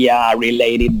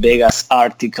 mafia-related Vegas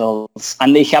articles,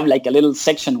 and they have like a little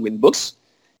section with books,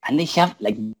 and they have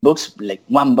like books like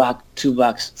 $1, $2,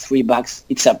 $3.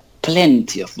 It's a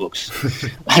plenty of books.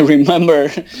 I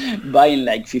remember buying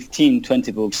like 15,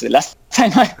 20 books the last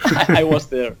time I was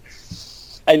there.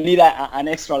 I need an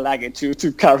extra luggage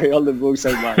to carry all the books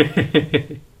I buy.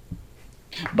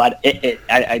 But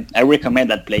I recommend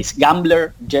that place.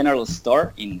 Gambler General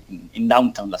Store in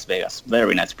downtown Las Vegas.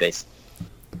 Very nice place.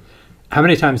 How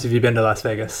many times have you been to Las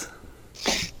Vegas?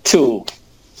 2.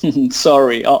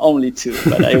 Sorry, only 2.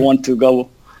 But I want to go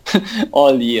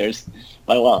all years.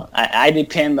 But well, I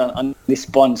depend on the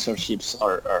sponsorships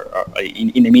or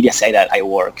in the media side that I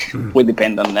work. We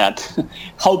depend on that.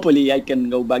 Hopefully I can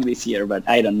go back this year, but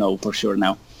I don't know for sure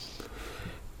now.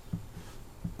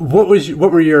 What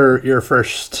were your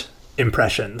first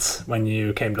impressions when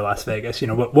you came to Las Vegas?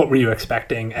 What were you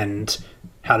expecting, and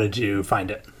how did you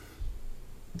find it?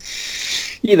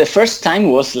 Yeah, the first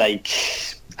time was like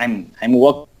I'm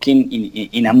walking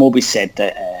in a movie set.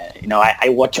 I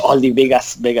watch all the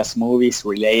Vegas movies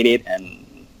related, and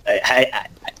I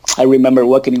remember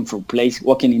walking in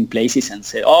places and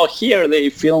say, "Oh, here they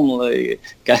film like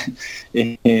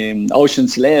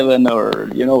Ocean's 11," or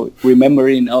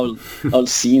remembering all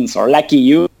scenes, or Lucky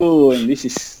You, and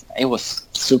I was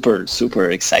super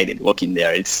excited walking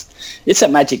there. It's a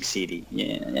magic city,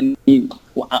 and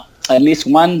at least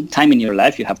one time in your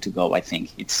life you have to go. I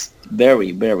think it's very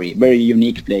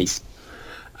unique place.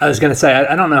 I was going to say,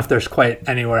 I don't know if there's quite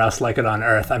anywhere else like it on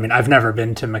Earth. I mean, I've never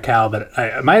been to Macau, but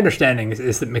my understanding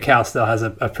is that Macau still has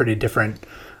a pretty different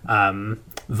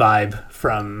vibe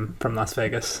from Las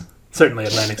Vegas. Certainly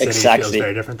Atlantic City feels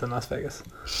very different than Las Vegas.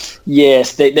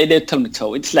 Yes, they tell me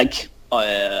so. It's like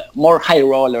more high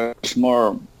rollers,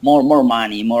 more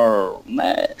money, more...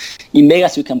 in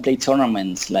Vegas, you can play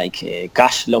tournaments like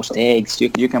cash low stakes.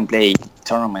 You can play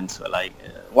tournaments like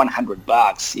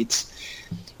 $100.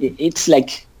 It's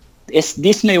like... It's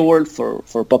Disney World for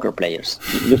poker players.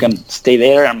 You can stay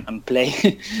there and play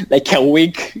like a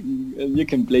week. You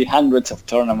can play hundreds of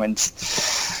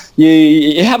tournaments.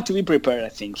 You have to be prepared, I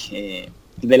think.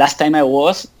 The last time I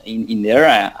was in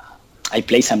there, I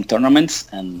played some tournaments,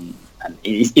 and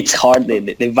it's hard.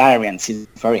 The variance is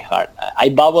very hard. I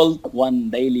bubbled one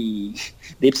daily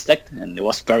deep stack, and it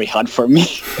was very hard for me.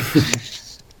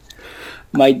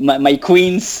 my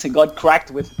queens got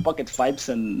cracked with pocket fives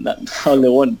and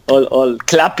all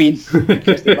clapping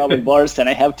because the bubble burst, and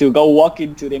I have to go walk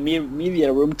into the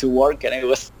media room to work, and it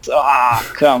was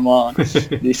come on,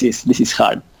 this is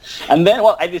hard. And then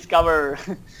I discover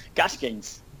cash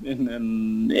games,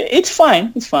 and it's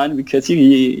fun because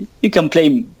you can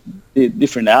play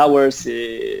different hours.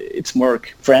 It's more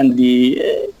friendly.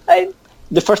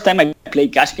 The first time I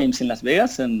played cash games in Las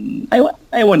Vegas, and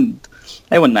I won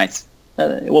nice.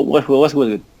 What was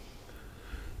good.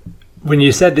 When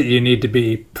you said that you need to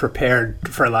be prepared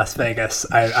for Las Vegas,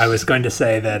 I was going to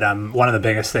say that one of the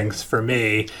biggest things for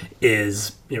me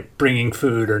is bringing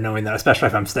food, or knowing that, especially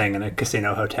if I'm staying in a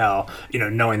casino hotel,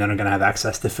 knowing that I'm going to have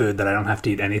access to food, that I don't have to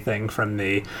eat anything from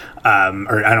the,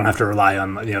 or I don't have to rely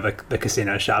on the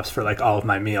casino shops for like all of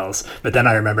my meals. But then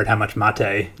I remembered how much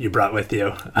mate you brought with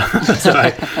you, so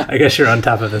I guess you're on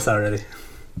top of this already.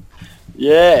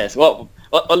 Yes, well,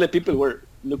 all the people were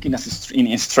looking at us in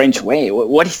a strange way.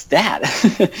 What is that?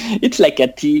 It's like a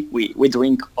tea we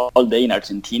drink all day in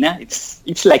Argentina.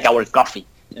 It's like our coffee,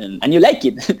 and you like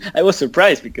it. I was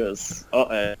surprised because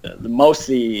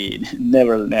mostly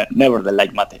never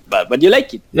like mate, but you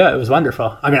like it. Yeah, it was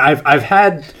wonderful. I mean, I've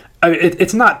had.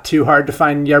 It's not too hard to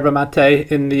find yerba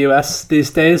mate in the U.S.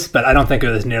 these days, but I don't think it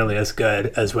was nearly as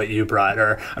good as what you brought.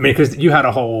 Because you had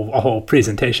a whole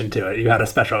presentation to it. You had a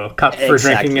special cup for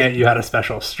drinking it. You had a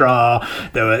special straw.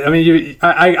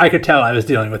 I could tell I was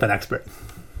dealing with an expert.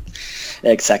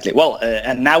 Exactly. Well,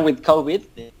 and now with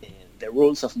COVID, the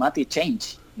rules of mate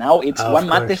change. Now it's one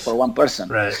mate for one person.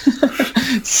 Right.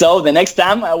 So the next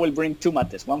time I will bring two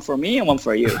mates, one for me and one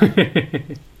for you.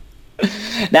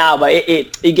 No, but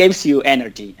it gives you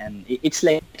energy, and it's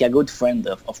like a good friend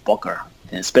of poker,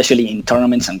 especially in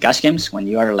tournaments and cash games. When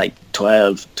you are like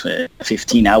 12 to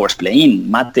 15 hours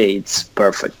playing, mate, it's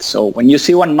perfect. So when you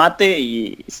see one mate,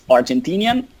 it's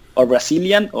Argentinian or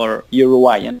Brazilian or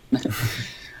Uruguayan.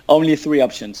 Only 3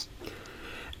 options.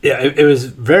 Yeah, it was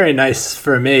very nice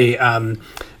for me.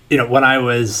 When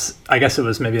I guess it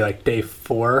was maybe like day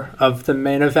 4 of the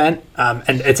main event.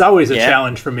 And it's always a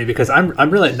challenge for me because I'm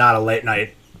really not a late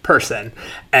night person.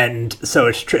 And so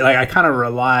it's I kind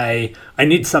of I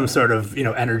need some sort of,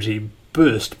 energy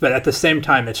boost, but at the same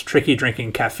time it's tricky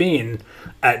drinking caffeine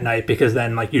at night because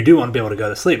then you do want to be able to go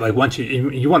to sleep. Once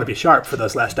you want to be sharp for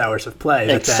those last hours of play.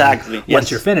 But exactly. Then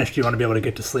once you're finished, you want to be able to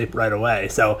get to sleep right away.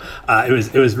 So it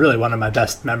was really one of my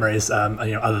best memories.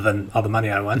 Other than all the money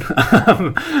I won,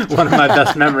 one of my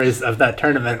best memories of that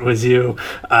tournament was you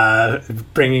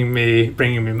bringing me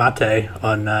mate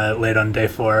on late on day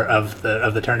 4 of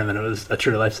the tournament. It was a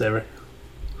true lifesaver.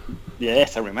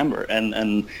 Yes, I remember.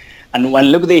 And when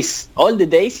look this, all the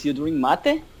days you drink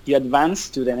mate, you advance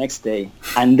to the next day.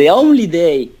 And the only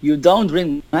day you don't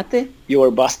drink mate, you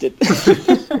are busted.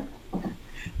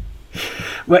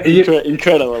 Well,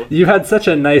 incredible. You had such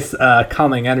a nice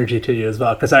calming energy to you as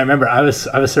well, because I remember I was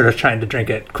sort of trying to drink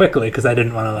it quickly because I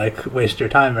didn't want to waste your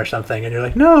time or something, and you're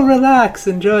like, no, relax,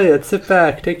 enjoy it, sit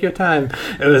back, take your time.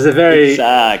 It was a very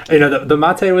the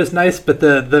mate was nice, but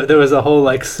there was a whole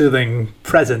soothing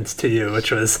presence to you,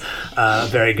 which was a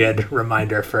very good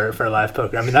reminder for live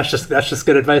poker. I mean, that's just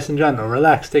good advice in general.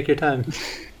 Relax, take your time.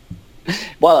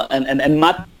 Well, and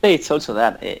mate, it's also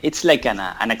that. It's like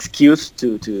an excuse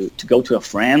to go to a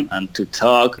friend and to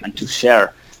talk and to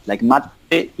share. Like mate,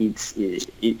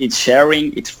 it's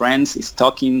sharing, it's friends, it's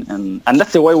talking, and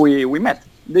that's the way we met.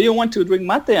 Do you want to drink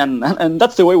mate? And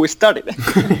that's the way we started.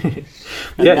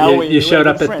 Yeah, you showed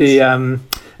up at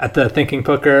the Thinking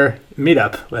Poker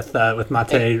meetup with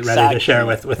mate ready to share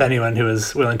with anyone who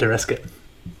was willing to risk it.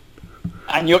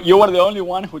 And you were the only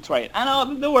one who tried. I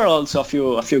know there were also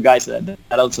a few guys that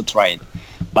also tried,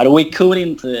 but we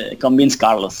couldn't convince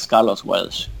Carlos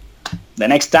Welsh. The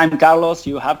next time, Carlos,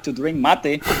 you have to drink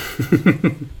mate.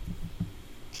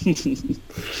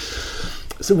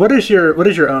 So what does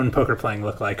your own poker playing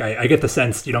look like? I get the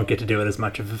sense you don't get to do as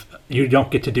much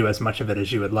of it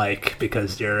as you would like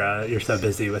because you're so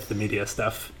busy with the media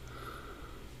stuff.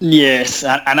 Yes,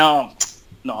 I know.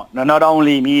 No, not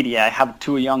only media. I have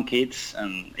 2 young kids,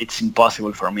 and it's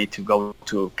impossible for me to go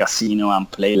to a casino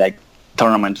and play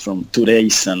tournaments from 2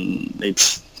 days, and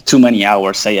it's too many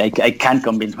hours. I can't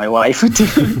convince my wife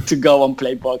to go and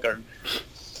play poker.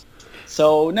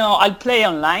 So no, I play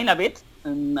online a bit,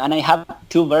 and I have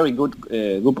 2 very good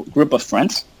group of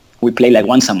friends. We play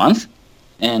once a month,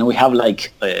 and we have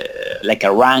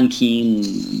a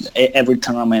ranking. Every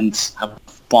tournament have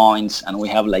points, and we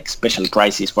have special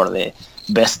prizes for the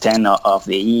best 10 of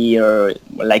the year.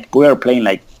 We were playing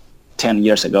 10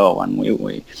 years ago, and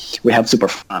we have super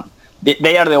fun.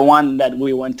 They are the one that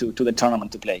we went to the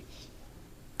tournament to play.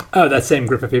 Oh, that same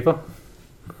group of people?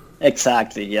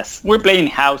 Exactly, yes. We're playing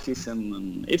houses,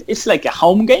 and it's like a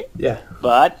home game, Yeah.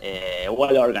 but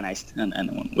well organized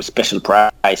and with special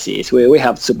prizes. We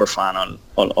have super fun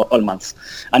all months.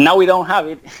 And now we don't have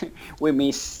it. We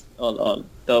miss all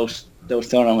those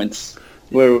tournaments.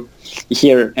 We're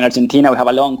here in Argentina. We have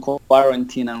a long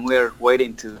quarantine, and we're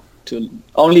waiting to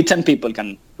only 10 people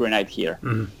can reunite here.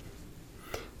 Mm-hmm.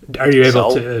 Are you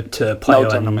able So, to play no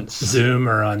on tournaments. Zoom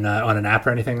or on an app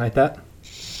or anything like that?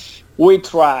 We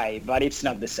try, but it's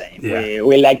not the same. Yeah.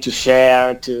 We like to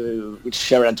share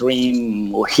a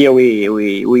dream. Here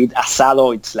we eat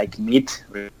asado. It's like meat,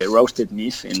 roasted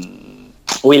meat, and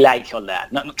we like all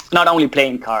that. Not only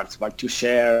playing cards, but to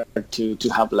share, to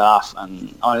have laugh.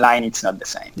 And online, it's not the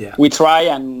same. Yeah. We try,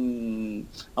 and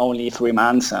only 3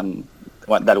 months, and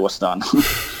that was done.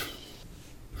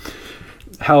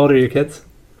 How old are your kids?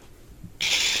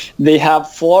 They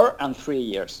have 4 and 3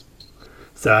 years.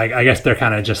 So I guess they're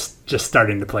kind of just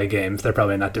starting to play games. They're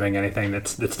probably not doing anything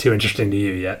that's too interesting to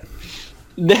you yet.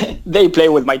 They play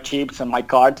with my chips and my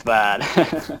cards, but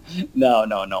no.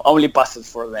 Only puzzles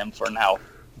for them for now.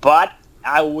 But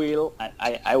I will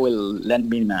lend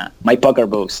me my poker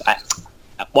books.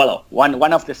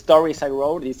 One of the stories I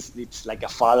wrote is it's like a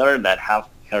father that have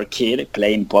her kid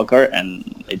playing poker,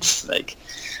 and it's like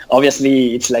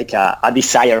obviously it's like a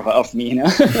desire of me,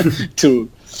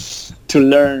 to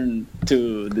learn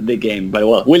the game. But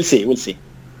well, we'll see.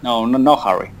 No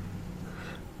hurry.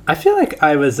 I feel like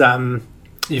I was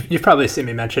you've probably seen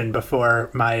me mention before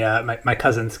my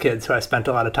cousin's kids who I spent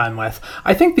a lot of time with.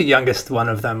 I think the youngest one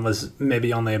of them was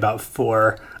maybe only about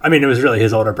 4. I mean, it was really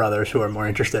his older brothers who were more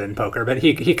interested in poker, but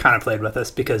he kind of played with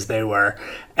us because they were.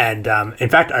 And in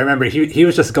fact, I remember he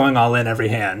was just going all in every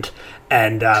hand,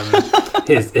 and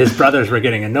his brothers were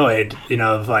getting annoyed,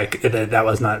 of like that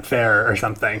was not fair or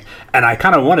something. And I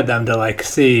kind of wanted them to like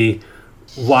see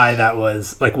why that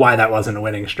wasn't a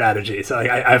winning strategy. So like,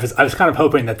 I was kind of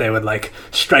hoping that they would like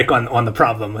strike on the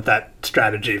problem with that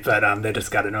strategy, but they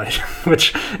just got annoyed,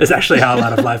 which is actually how a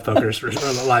lot of live poker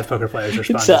players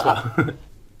respond as well.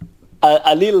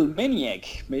 A little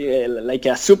maniac, like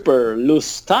a super loose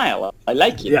style. I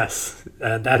like it. Yes,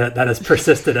 that has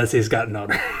persisted as he's gotten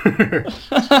older.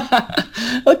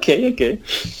 Okay.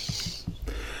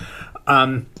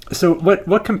 So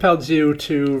what compelled you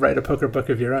to write a poker book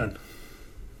of your own?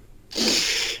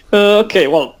 Okay,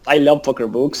 well, I love poker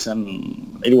books,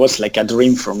 and it was like a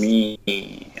dream for me.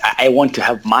 I want to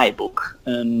have my book,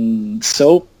 and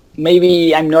so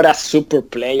maybe I'm not a super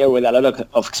player with a lot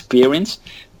of experience,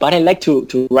 but I like to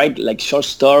write like short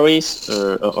stories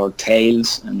or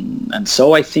tales, and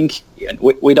so I think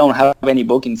we don't have any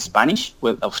book in Spanish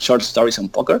of short stories on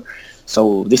poker,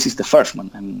 so this is the first one.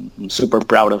 I'm super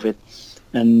proud of it,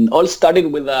 and all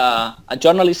started with a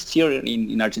journalist here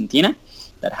in Argentina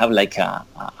that have like a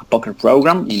poker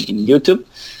program in YouTube,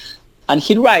 and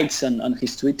he writes on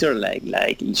his Twitter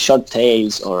like in short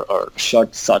tales or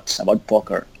short thoughts about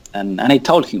poker. And I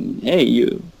told him, hey,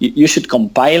 you should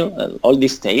compile all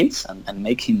these tales and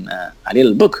make him a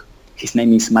little book. His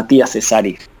name is Matias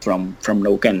Cesari from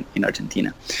Neuquén in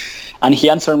Argentina. And he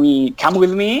answered me, come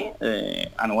with me,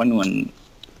 and when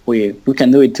we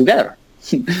can do it together.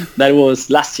 That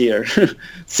was last year,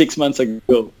 6 months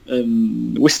ago.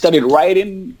 We started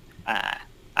writing.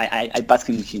 I passed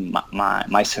him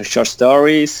my short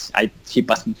stories. He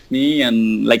passed me,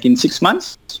 and like in 6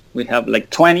 months, we have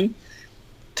like 10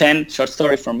 short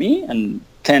stories from me and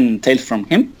 10 tales from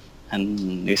him.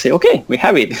 And we say, okay, we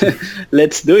have it.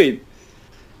 Let's do it.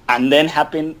 And then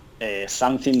happened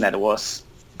something that was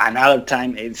another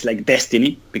time. It's like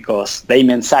destiny, because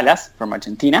Damien Salas from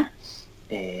Argentina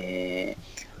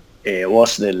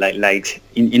was the like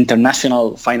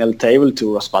international final table to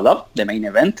Rospadov, the main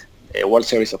event, World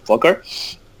Series of Poker,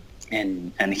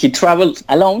 and he traveled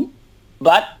alone,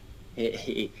 but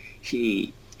he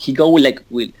go with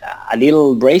a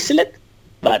little bracelet,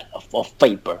 but of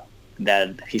paper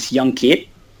that his young kid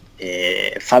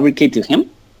fabricated him,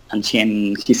 and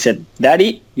he said,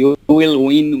 "Daddy, you will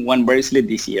win one bracelet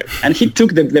this year." And he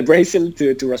took the bracelet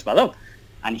to Rospadov,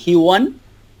 and he won,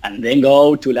 and then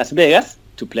go to Las Vegas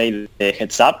to play the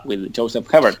heads up with Joseph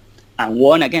Hebert, and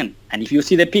won again. And if you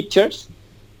see the pictures,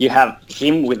 you have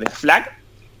him with the flag,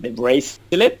 the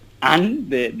bracelet, and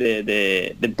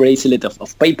the bracelet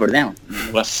of paper down.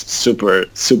 It was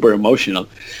super emotional.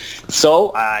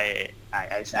 So I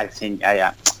think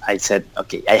I said,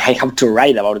 okay, I have to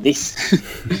write about this.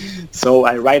 So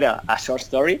I write a short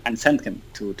story and sent him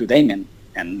to Damien,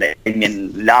 and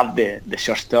Damien loved the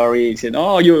short story. He said,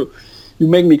 "Oh, you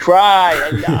make me cry. I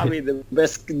love it.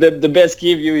 The best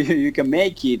gift you can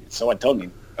make it." So I told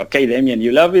him, okay, Damien,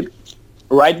 you love it.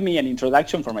 Write me an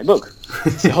introduction for my book.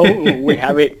 So we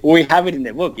have it in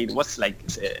the book. It was like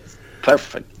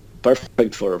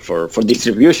perfect for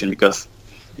distribution, because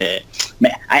I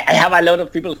have a lot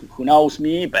of people who knows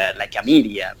me, but like a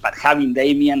media. But having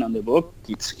Damien on the book,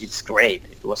 it's great.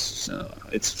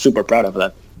 It's super proud of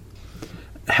that.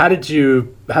 How did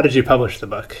you publish the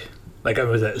book? Like,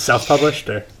 was it self-published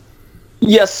or?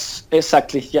 Yes,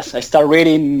 exactly. Yes, I start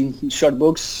reading short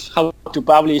books, how to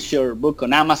publish your book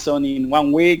on Amazon in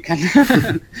 1 week,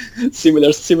 and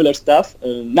similar stuff.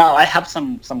 Now I have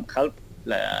some help,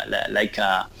 like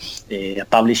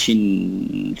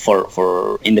publishing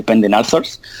for independent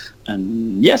authors,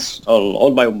 and yes, all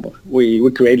by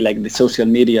we create like the social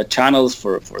media channels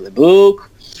for the book.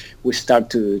 We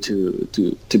start to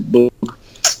book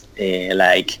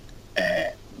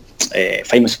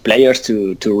famous players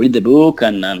to read the book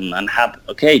and have,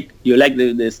 okay, you like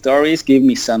the stories, give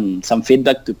me some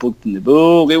feedback to put in the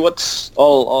book. It was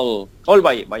all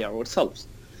by ourselves.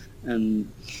 And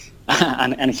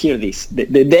hear this,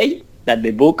 the day that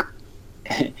the book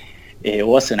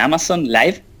was on Amazon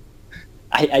live,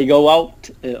 I go out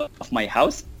of my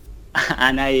house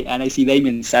and I see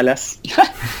Damien Salas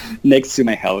next to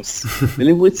my house. And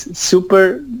it was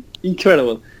super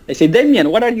incredible. I say,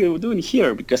 Damien, what are you doing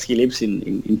here? Because he lives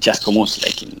in Chascomús,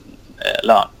 like in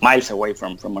miles away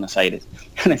from Buenos Aires.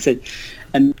 And I said,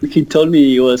 and he told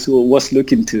me he was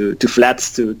looking to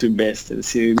flats to invest. And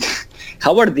so,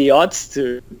 how are the odds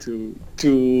to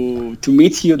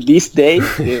meet you this day?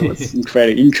 It was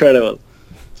incredible.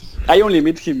 I only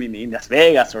meet him in Las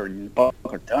Vegas or in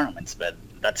poker tournaments, but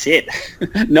that's it.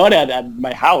 Not at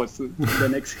my house, the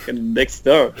next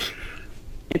door.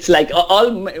 It's like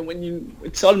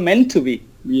it's all meant to be,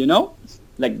 you know,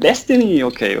 like destiny.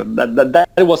 Okay, that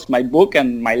was my book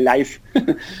and my life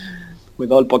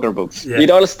with all poker books. Yeah. It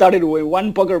all started with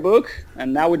one poker book,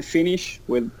 and now it finished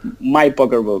with my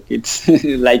poker book. It's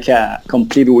like a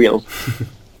complete wheel.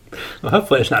 Well,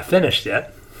 hopefully it's not finished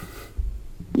yet.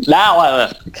 Now,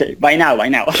 okay, by now.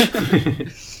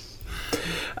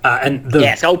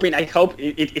 Yes, I hope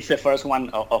it's the first one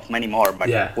of many more. But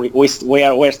yeah,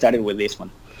 we're started with this one.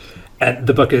 And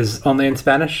the book is only in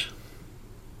Spanish?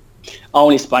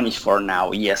 Only Spanish for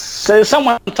now. Yes. So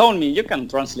someone told me you can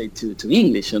translate to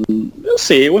English, and we'll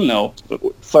see. We'll know.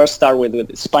 First, start with the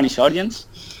Spanish audience.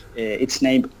 It's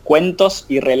named Cuentos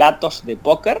y Relatos de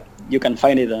Póker. You can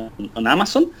find it on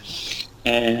Amazon,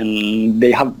 and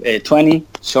they have 20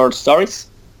 short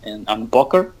stories on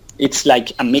poker. It's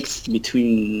like a mix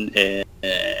between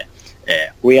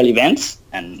real events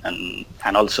and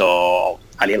also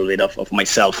a little bit of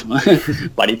myself,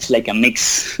 but it's like a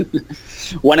mix.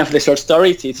 One of the short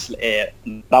stories is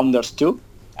Bounders 2.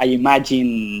 I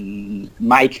imagine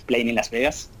Mike playing in Las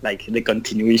Vegas, like the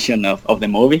continuation of the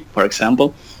movie, for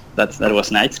example. That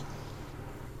was nice.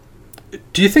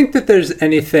 Do you think that there's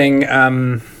anything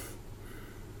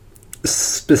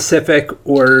specific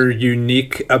or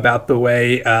unique about the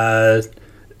way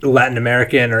Latin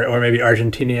American or maybe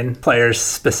Argentinian players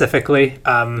specifically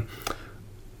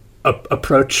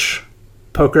approach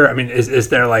poker? I mean, is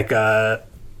there like a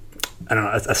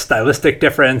stylistic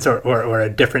difference or a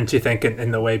difference, you think,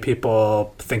 in the way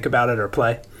people think about it or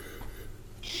play?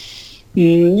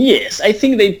 Yes, I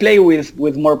think they play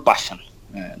with more passion.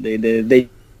 They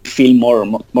feel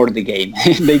more the game.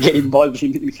 They get involved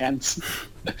in hands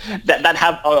that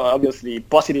have obviously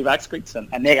positive aspects and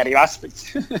negative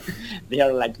aspects. They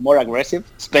are like more aggressive,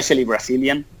 especially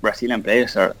Brazilian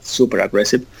players are super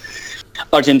aggressive.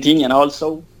 Argentinian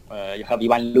also. You have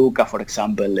Ivan Luca, for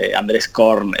example, Andrés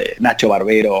Korn, Nacho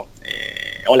Barbero,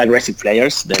 all aggressive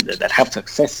players that have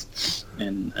success,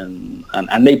 and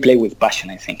they play with passion,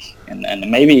 I think. And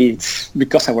maybe it's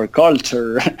because of our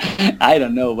culture, I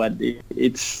don't know, but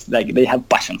it's like they have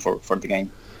passion for the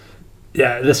game.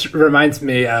 Yeah, this reminds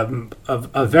me of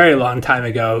a very long time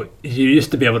ago. You used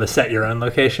to be able to set your own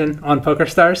location on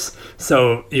PokerStars,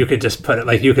 so you could just put it,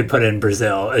 like, you could put in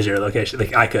Brazil as your location.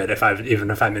 Like I could,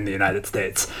 even if I'm in the United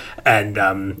States. And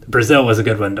Brazil was a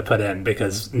good one to put in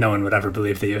because no one would ever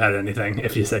believe that you had anything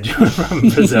if you said you were from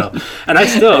Brazil. And I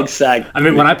still, exactly. I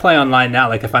mean, when I play online now,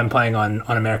 like if I'm playing on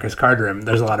America's Card Room,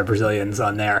 there's a lot of Brazilians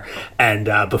on there.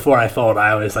 And before I fold,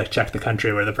 I always like check the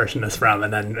country where the person is from,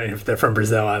 and then if they're from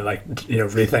Brazil, I like,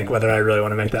 rethink whether I really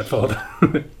want to make that fold.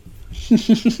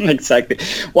 Exactly.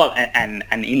 Well, and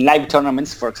in live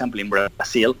tournaments, for example, in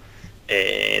Brazil,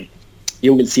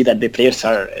 you will see that the players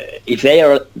are,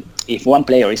 if one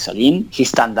player is all-in, he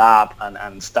stand up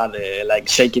and start like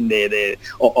shaking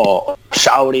or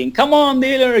shouting, "Come on,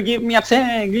 dealer, give me a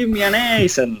 10, give me an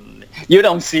ace," and you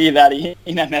don't see that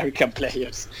in American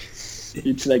players.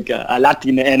 it's like a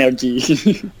Latin energy.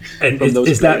 And from those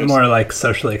is that players. more like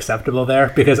socially acceptable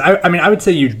there? Because I mean, I would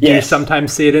say you do Yes.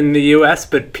 sometimes see it in the U.S.,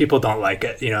 but people don't like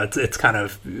it. You know, it's kind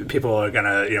of, people are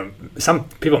gonna, you know, some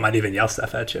people might even yell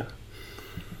stuff at you.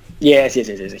 Yes.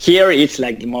 Here it's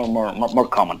like more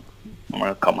common.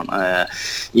 More common.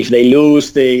 If they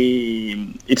lose,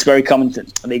 it's very common.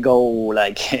 They go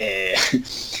like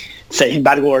saying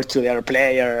bad words to the other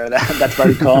player. That's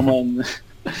very common.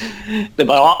 But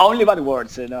only bad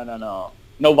words.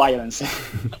 No violence.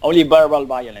 Only verbal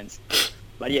violence.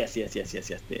 But yes.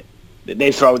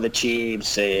 They throw the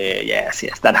chips.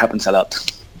 Yes, that happens a lot.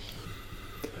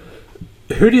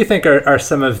 Who do you think are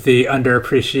some of the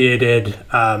underappreciated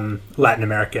Latin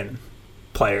American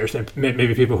players, and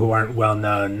maybe people who aren't well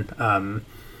known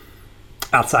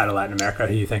outside of Latin America,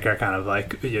 who you think are kind of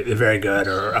like very good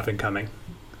or up and coming?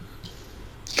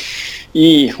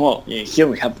 Here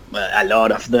we have a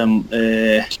lot of them.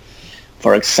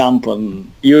 For example,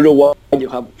 Uruguay, you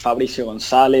have Fabricio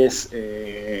González,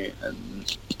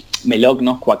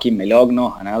 Joaquín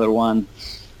Melogno, another one.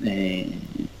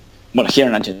 Here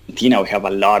in Argentina, we have a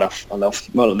lot of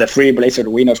the three Blazer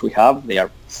winners we have. They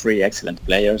are three excellent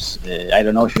players. I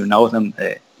don't know if you know them.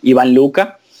 Ivan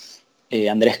Luca,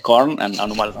 Andrés Korn, and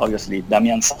obviously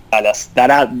Damian Salas. That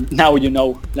are now,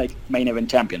 like main event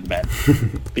champion, but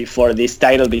before this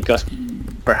title, because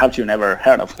perhaps you never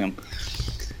heard of him.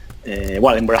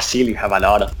 In Brazil, you have a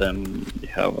lot of them. You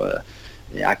have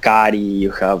Akari,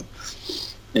 you have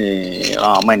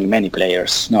many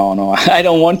players. No, I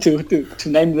don't want to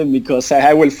name them because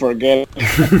I will forget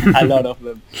a lot of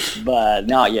them. But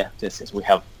no, yes, we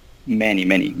have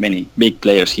many big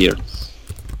players here.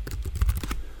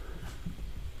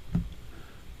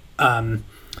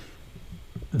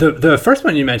 The first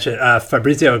one you mentioned,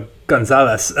 Fabricio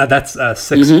González, that's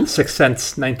Sixth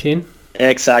Sense 19.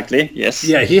 Exactly. Yes.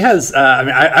 Yeah, he has.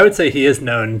 I would say he is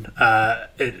known.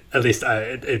 At least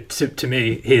to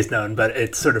me, he's known, but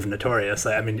it's sort of notorious.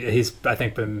 He's I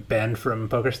think been banned from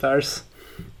PokerStars.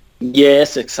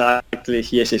 Yes, exactly.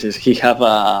 Yes. He have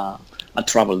a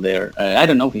trouble there. I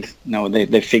don't know if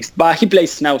they fixed, but he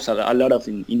plays now a lot of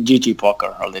in GG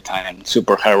Poker all the time,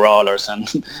 Super High Rollers and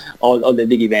all the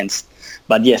big events.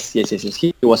 But yes,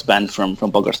 he was banned from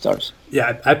PokerStars.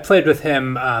 Yeah, I played with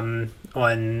him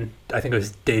on, I think it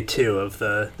was day 2 of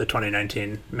the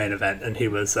 2019 main event, and he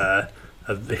was an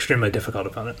extremely difficult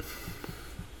opponent.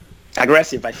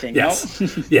 Aggressive, I think. Yes. No?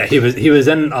 Yeah, he was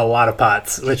in a lot of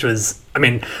pots, which was,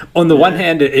 on the one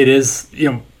hand, it is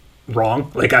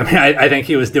wrong. I think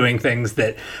he was doing things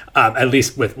that, at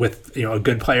least with a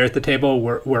good player at the table,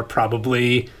 were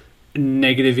probably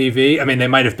negative EV. They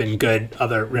might have been good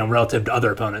relative to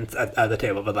other opponents at the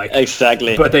table, but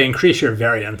exactly. But they increase your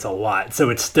variance a lot. So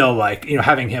it's still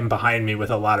having him behind me with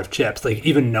a lot of chips,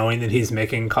 even knowing that he's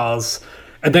making calls,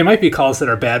 and they might be calls that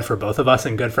are bad for both of us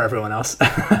and good for everyone else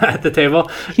at the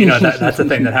table. That's a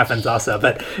thing that happens also.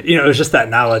 But it was just that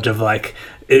knowledge of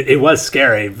it was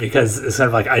scary, because it's sort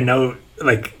of I know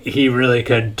he really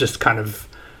could just kind of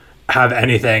have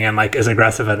anything and is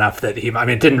aggressive enough that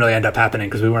it didn't really end up happening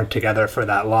because we weren't together for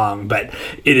that long, but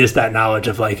it is that knowledge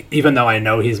of even though I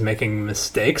know he's making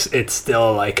mistakes, it's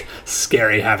still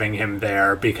scary having him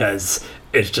there, because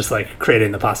it's just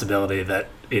creating the possibility that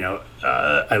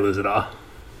I lose it all.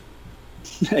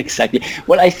 Exactly.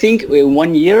 Well, I think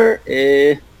 1 year,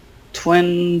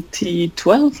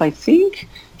 2012, I think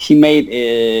he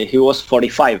was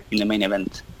 45 in the main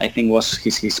event. I think was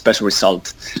his best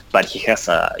result, but he has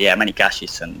many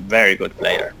cashes and very good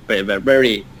player,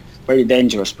 very very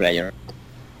dangerous player.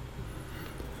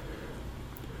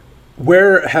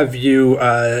 Where have you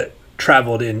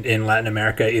traveled in Latin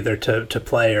America, either to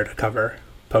play or to cover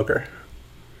poker?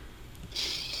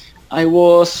 I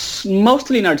was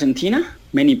mostly in Argentina,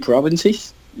 many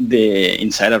provinces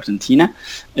inside Argentina.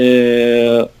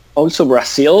 Also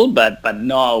Brazil, but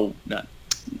no,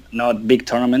 not big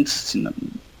tournaments.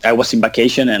 I was in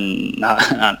vacation and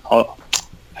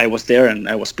I was there, and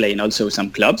I was playing also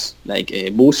some clubs like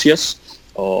Búzios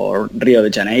or Rio de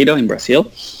Janeiro in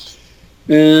Brazil.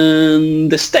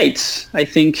 The States, I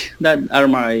think that are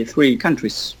my 3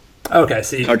 countries. Okay,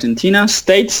 so Argentina,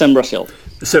 States, and Brazil.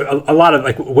 So a lot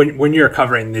of when you're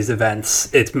covering these events,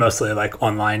 it's mostly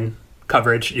online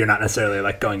coverage. You're not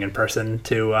necessarily going in person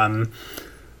to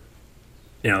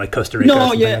Costa Rica or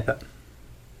something like that.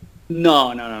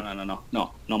 No.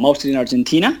 Mostly in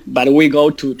Argentina, but we go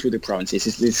to the provinces.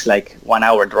 It's 1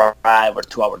 hour drive or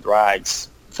 2 hour drives,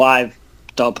 5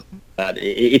 top. But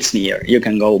it's near. You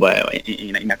can go by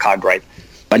in a car ride.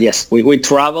 But yes, we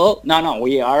travel. No,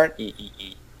 we are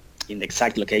in the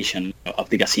exact location of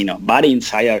the casino, but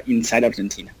inside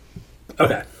Argentina.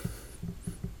 Okay.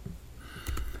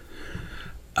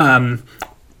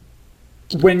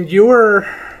 When you're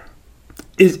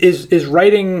is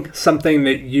writing something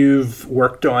that you've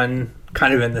worked on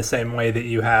kind of in the same way that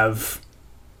you have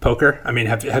poker? I mean,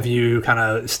 have you kind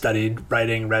of studied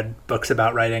writing, read books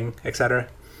about writing, etc.?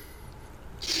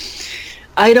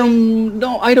 I don't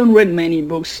know. I don't read many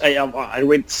books. I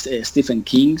read Stephen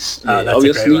King's. Oh, that's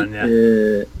obviously. a great one.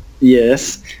 Yeah.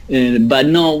 Yes, but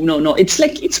no.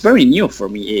 It's very new for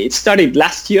me. It started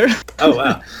last year. Oh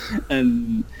wow!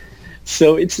 And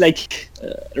so it's like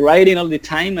writing all the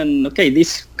time. And okay,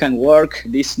 this can work.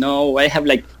 This no. I have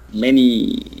like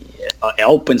many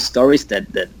open stories that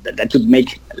could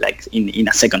make like in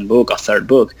a second book or third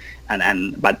book.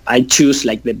 But I choose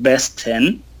like the best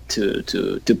 10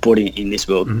 to put in this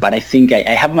book. Mm-hmm. But I think I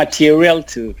have material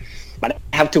but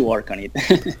I have to work on it.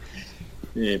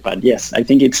 Yeah, but yes, I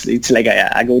think it's like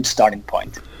a good starting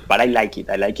point. But I like it.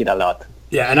 I like it a lot.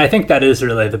 Yeah, and I think that is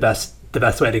really the best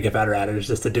way to get better at it is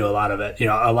just to do a lot of it. You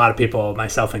know, a lot of people,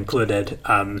 myself included,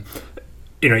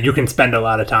 you know, you can spend a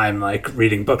lot of time like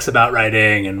reading books about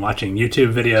writing and watching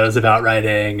YouTube videos about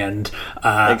writing, and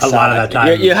exactly. A lot of that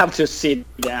time you have to sit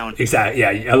down. Exactly.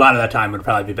 Yeah, a lot of that time would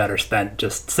probably be better spent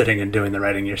just sitting and doing the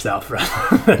writing yourself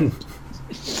rather than.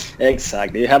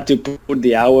 Exactly. You have to put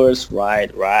the hours right.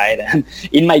 And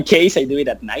in my case, I do it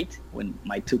at night when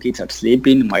my two kids are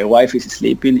sleeping, my wife is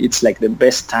sleeping. It's like the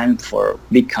best time for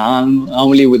be calm,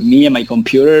 only with me and my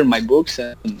computer, my books,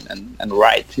 and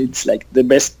write. It's like the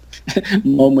best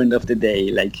moment of the day,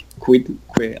 like quiet,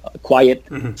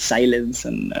 mm-hmm. silence,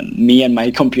 and me and my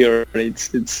computer.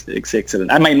 It's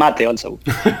excellent. And my mate also.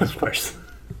 Of course.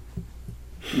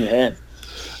 Yeah.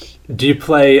 Do you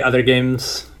play other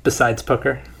games besides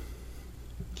poker?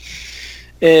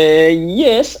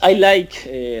 Yes, I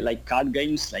like card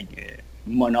games like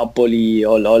Monopoly,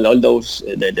 all those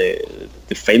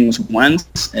the famous ones,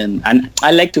 and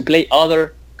I like to play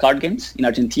other card games. In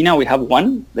Argentina, we have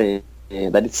one that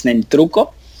it's named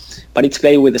Truco, but it's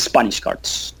played with the Spanish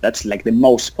cards. That's like the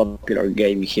most popular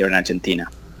game here in Argentina.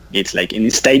 It's like in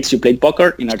the States you play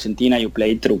poker, in Argentina you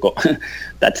play Truco.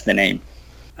 That's the name.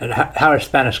 And how are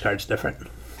Spanish cards different?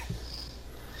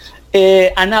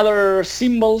 Another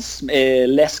symbols,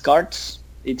 less cards.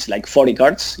 It's like 40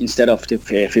 cards instead of the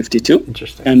 52.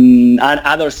 Interesting. And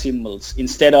other symbols,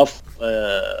 instead of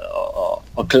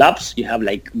clubs, you have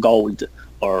like gold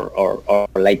or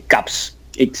like cups.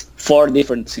 It's 4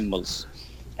 different symbols,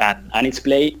 and it's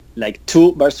played like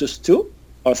 2 versus 2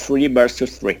 or 3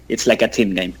 versus 3. It's like a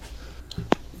team game.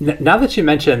 Now that you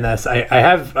mention this, I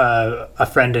have a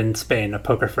friend in Spain, a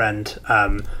poker friend,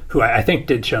 who I think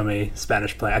did show me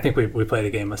Spanish play. I think we played a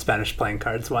game of Spanish playing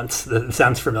cards once. That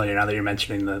sounds familiar now that you're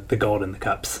mentioning the gold and the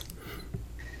cups.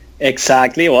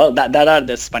 Exactly. Well, that are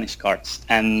the Spanish cards.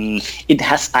 And it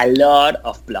has a lot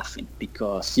of bluffing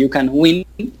because you can win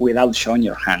without showing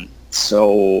your hand.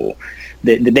 So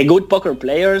the good poker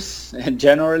players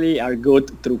generally are good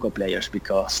truco players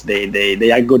because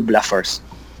they are good bluffers.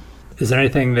 Is there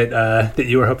anything that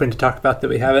you were hoping to talk about that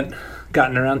we haven't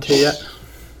gotten around to yet?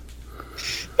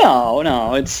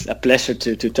 No, it's a pleasure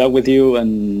to talk with you,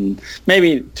 and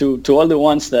maybe to all the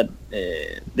ones that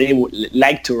they would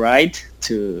like to write,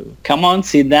 to come on,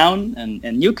 sit down,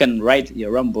 and you can write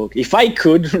your own book. If I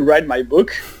could write my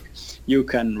book, you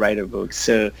can write a book.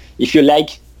 So if you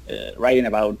like writing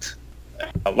about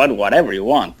whatever you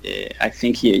want, I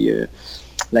think you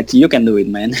can do it,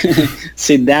 man.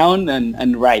 Sit down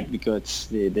and write, because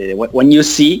when you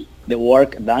see the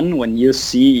work done, when you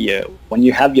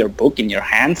have your book in your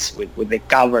hands with the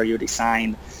cover you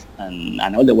designed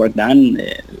and all the work done,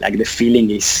 like the feeling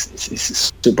is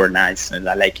super nice, and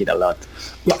I like it a lot.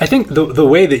 Well, I think the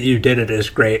way that you did it is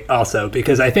great also,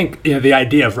 because I think the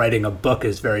idea of writing a book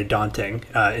is very daunting,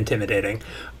 intimidating.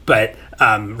 But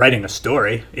writing a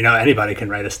story, anybody can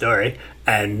write a story,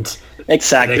 and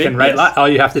exactly they can write. Yes. All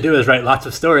you have to do is write lots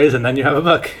of stories, and then you have a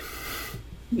book.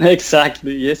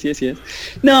 Exactly. Yes.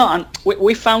 No, and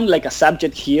we found like a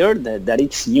subject here that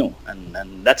it's new,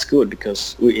 and that's good,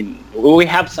 because we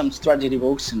have some strategy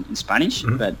books in Spanish,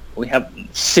 mm-hmm. but we have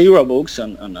 0 books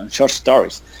on short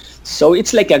stories. So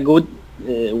it's like a good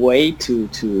way to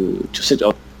set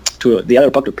up to the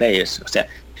other poker players. So,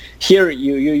 here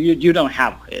you don't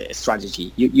have a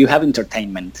strategy. You have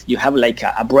entertainment. You have like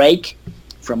a break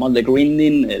from all the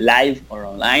grinding, live or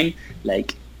online.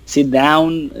 Like sit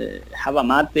down, have a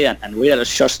mate, and read a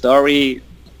short story,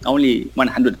 only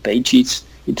 100 pages.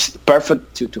 It's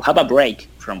perfect to have a break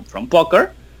from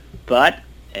poker, but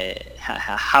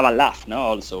have a laugh. No,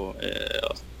 also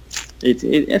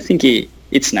I think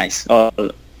it's nice.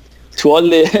 To all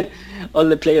all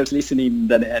the players listening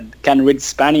that can read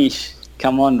Spanish,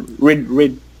 come on,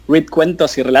 read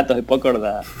cuentos y relatos de poker.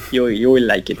 That you will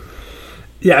like it.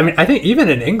 Yeah, I mean, I think even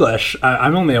in English,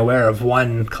 I'm only aware of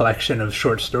one collection of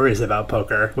short stories about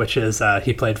poker, which is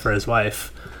He Played for His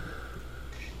Wife.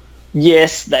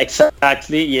 Yes,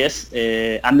 exactly. Yes,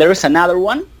 and there is another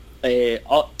one,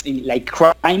 like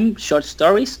crime short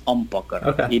stories on poker.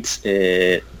 Okay. It's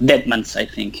Dead Man's, I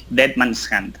think. Dead Man's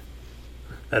Hand.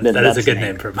 That is a good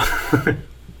name for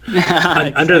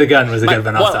Under the Gun was a good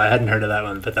one also. I hadn't heard of that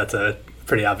one, but that's a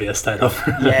pretty obvious title.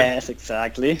 Yes,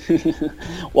 exactly.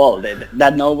 Well,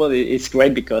 that novel is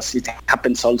great because it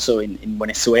happens also in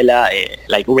Venezuela,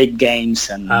 like rigged games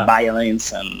and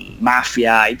violence and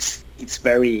mafia. It's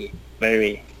very,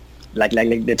 very like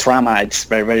the drama. It's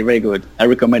very, very, very good. I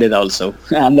recommend it also.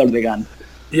 Under the Gun.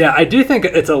 Yeah, I do think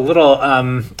it's a little, I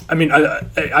mean,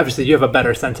 obviously you have a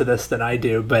better sense of this than I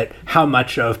do, but how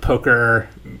much of poker,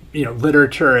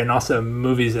 literature and also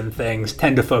movies and things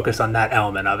tend to focus on that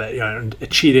element of it,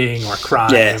 cheating or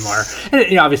crime, yes.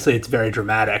 and obviously it's very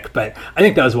dramatic, but I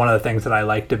think that was one of the things that I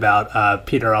liked about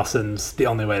Peter Olson's The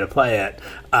Only Way to Play It.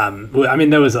 I mean,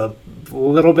 there was a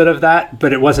little bit of that,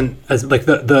 but it wasn't as, like,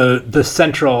 the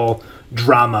central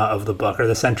drama of the book or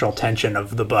the central tension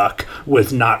of the book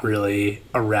was not really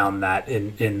around that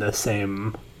in the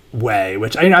same way,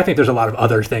 which I think there's a lot of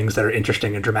other things that are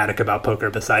interesting and dramatic about poker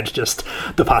besides just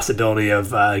the possibility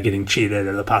of getting cheated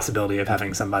or the possibility of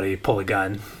having somebody pull a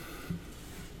gun.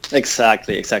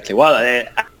 Exactly. Well,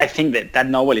 I think that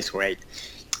novel is great.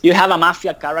 You have a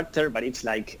mafia character, but it's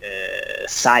like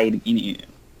side in.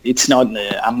 It's not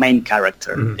a main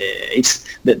character. Mm-hmm. It's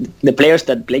the players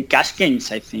that play cash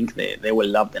games. I think they will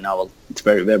love the novel. It's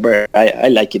very, very, very. I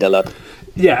like it a lot.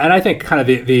 Yeah, and I think kind of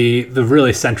the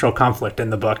really central conflict in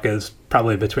the book is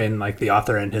probably between like the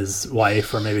author and his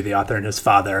wife, or maybe the author and his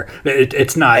father.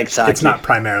 It's not exactly. It's not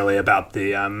primarily about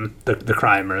the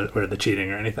crime or the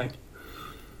cheating or anything.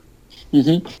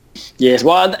 Mm-hmm. Yes,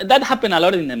 well, that happened a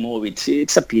lot in the movie.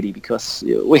 It's a pity because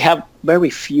we have very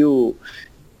few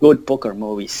good poker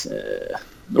movies.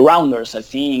 Rounders, I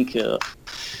think.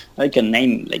 I can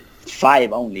name like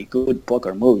 5 only good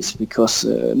poker movies because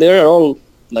they're all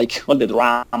like all the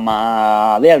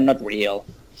drama. They are not real.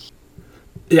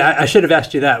 Yeah, I should have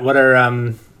asked you that. What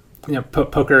are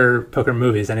poker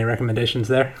movies? Any recommendations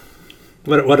there?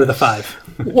 What are the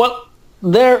 5? Well,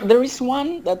 there is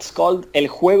one that's called El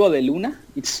Juego de Luna.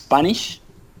 It's Spanish.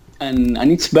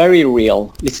 And it's very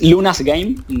real. It's Luna's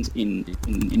Game in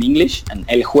English and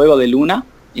El Juego de Luna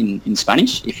in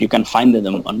Spanish. If you can find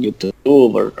them on YouTube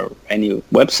or any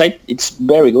website, it's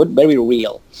very good, very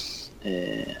real.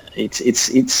 It's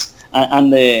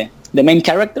and the main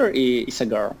character is a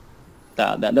girl.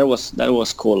 That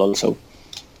was cool also.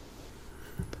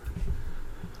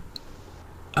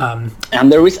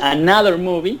 And there is another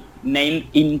movie named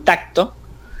Intacto.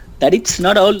 That it's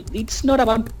not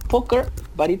about poker,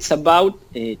 but it's about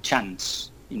chance,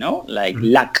 like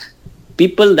luck.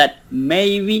 People that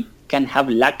maybe can have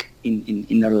luck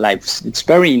in their lives. It's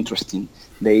very interesting.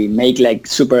 They make like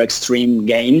super extreme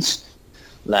games,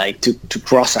 like to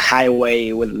cross a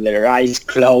highway with their eyes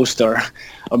closed, or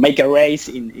make a race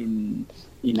in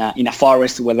a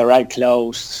forest with their eyes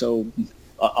closed. So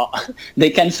they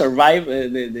can survive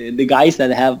the guys that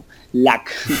have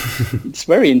luck. It's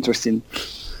very interesting.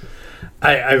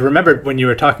 I remember when you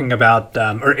were talking about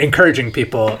or encouraging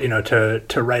people,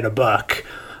 to write a book.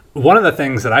 One of the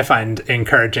things that I find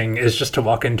encouraging is just to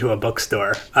walk into a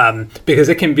bookstore because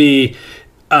it can be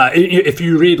if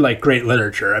you read like great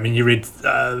literature. I mean, you read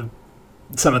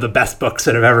some of the best books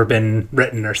that have ever been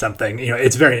written or something.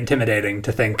 It's very intimidating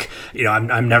to think,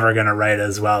 I'm never going to write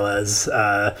as well as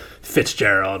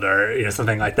Fitzgerald or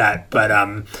something like that. But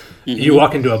you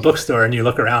walk into a bookstore and you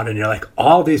look around and you're like,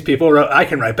 all these people wrote. I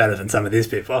can write better than some of these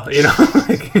people.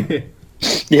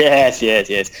 Yes.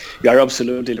 You are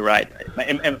absolutely right.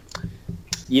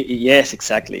 Yes,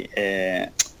 exactly.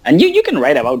 And you can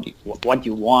write about what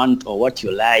you want or what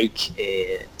you like.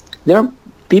 There are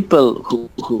people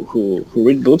who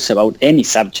read books about any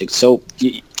subject, so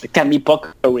it can be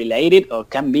poker related or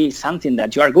can be something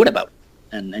that you are good about,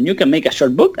 and you can make a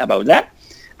short book about that,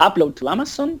 upload to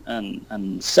Amazon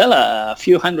and sell a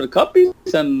few hundred copies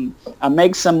and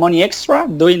make some money extra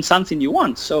doing something you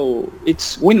want. So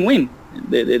it's win-win,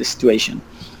 the situation.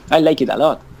 I like it a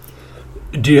lot.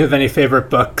 Do you have any favorite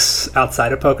books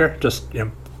outside of poker, just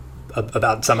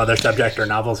about some other subject or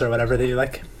novels or whatever that you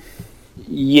like?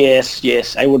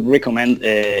 Yes, I would recommend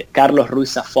Carlos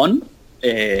Ruiz Zafón,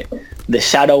 The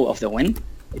Shadow of the Wind.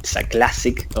 It's a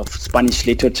classic of Spanish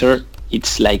literature.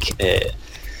 It's like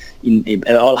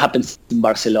it all happens in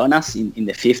Barcelona in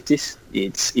the 50s.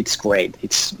 It's great.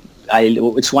 It's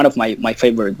one of my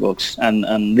favorite books,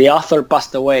 and the author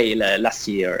passed away last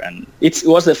year, and it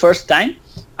was the first time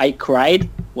I cried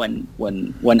when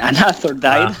an author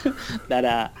died.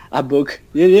 That a book,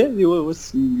 it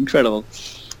was incredible.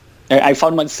 I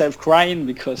found myself crying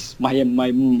because my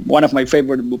one of my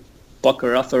favorite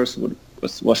poker authors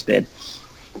was dead.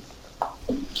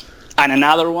 And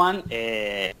another one,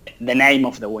 The Name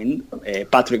of the Wind,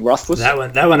 Patrick Rothfuss. That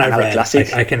one I've read.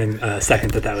 Classic. I can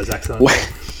second that was excellent.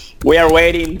 We are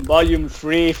waiting volume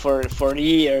 3 for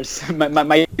years.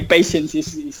 My patience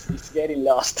is getting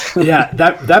lost. Yeah,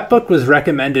 that book was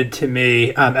recommended to me.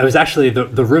 It was actually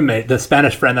the roommate, the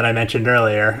Spanish friend that I mentioned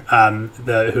earlier,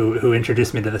 who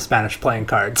introduced me to the Spanish playing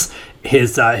cards.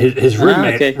 His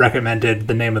roommate recommended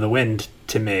The Name of the Wind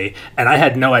to me, and I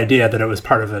had no idea that it was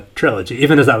part of a trilogy.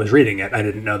 Even as I was reading it, I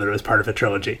didn't know that it was part of a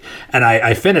trilogy. And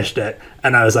I finished it,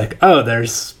 and I was like, oh,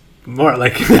 there's more,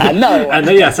 like no. And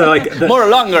then, so like more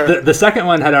longer. The second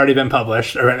one had already been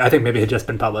published, or I think maybe it had just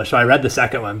been published. So I read the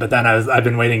second one, but then I've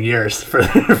been waiting years for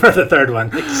the third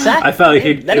one. Exactly. I felt like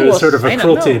it was sort of a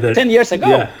cruelty that 10 years ago.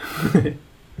 Yeah.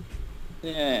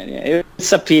 Yeah,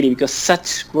 it's a pity because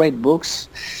such great books.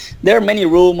 There are many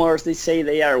rumors. They say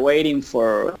they are waiting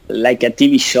for like a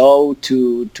TV show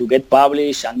to get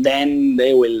published, and then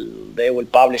they will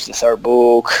publish the third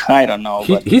book. I don't know.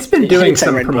 He's been doing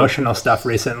some promotional stuff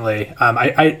recently.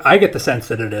 I get the sense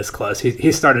that it is close.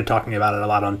 He started talking about it a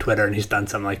lot on Twitter, and he's done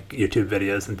some like YouTube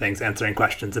videos and things answering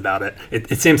questions about it.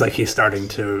 It seems like he's starting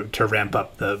to ramp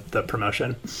up the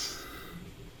promotion.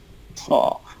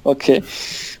 Oh, okay.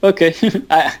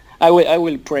 I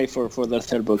will pray for the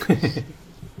third book.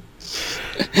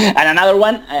 And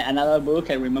another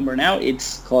book I remember now,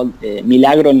 it's called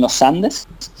Milagro en los Andes.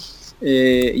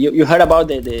 You heard about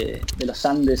the Los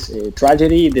Andes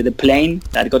tragedy, the plane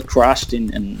that got crashed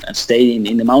and stayed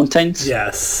in the mountains?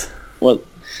 Yes. Well,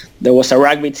 there was a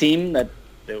rugby team that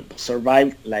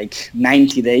survived like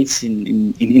 90 days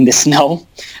in the snow,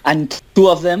 and 2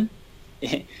 of them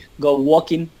go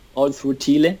walking all through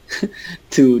Chile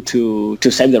to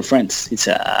save their friends. It's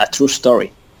a true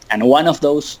story. And one of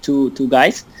those two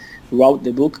guys wrote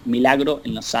the book Milagro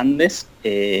en los Andes.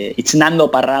 It's Nando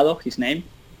Parrado, his name.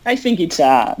 I think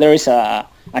there is an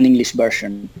English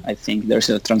version. I think there's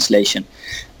a translation,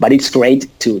 but it's great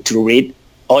to read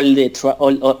all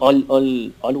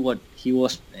what he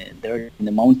was there in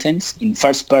the mountains in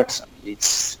first person.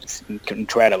 It's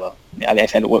incredible. I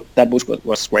thought that book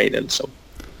was great also.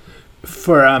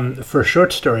 For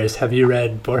short stories, have you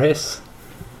read Borges?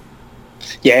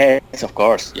 Yes, of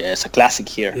course. Yes, a classic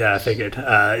here. Yeah, I figured.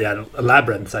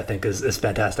 Labyrinth, I think, is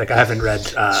fantastic. I haven't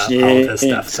read all of his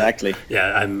stuff. Exactly.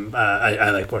 I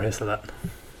like Borges a lot.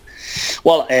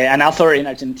 Well, an author in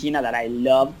Argentina that I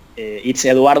love, it's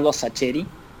Eduardo Sacheri.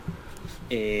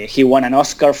 He won an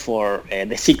Oscar for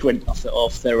The Secret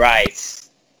of the Rice.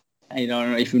 I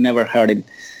don't know if you've never heard it.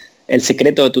 El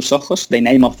Secreto de tus Ojos, The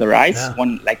Name of the Rice,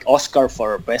 won like Oscar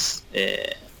for best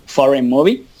foreign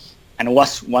movie. And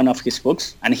was one of his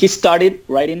books. And he started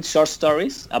writing short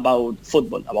stories about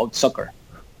football, about soccer.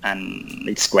 And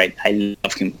it's great. I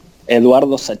love him.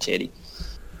 Eduardo Sacheri.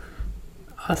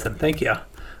 Awesome. Thank you.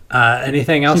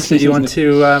 Anything else that you want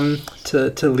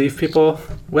to leave people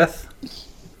with?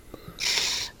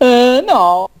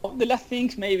 No. The last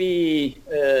thing, maybe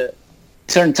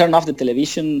turn off the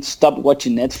television, stop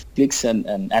watching Netflix,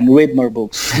 and read more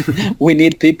books. We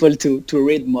need people to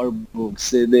read more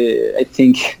books. I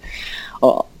think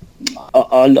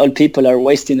all people are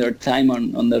wasting their time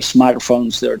on their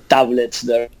smartphones, their tablets,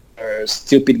 their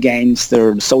stupid games,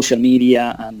 their social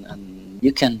media, and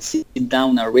you can sit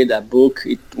down and read a book.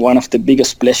 It's one of the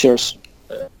biggest pleasures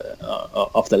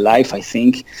of the life, I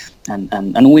think,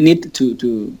 and we need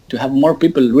to have more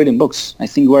people reading books. I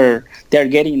think they're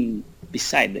getting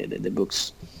beside the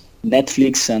books.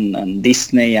 Netflix and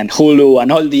Disney and Hulu and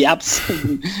all the apps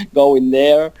going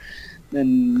there,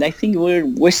 and I think we're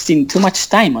wasting too much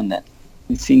time on that.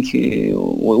 I think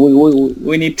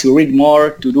we need to read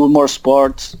more, to do more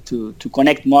sports, to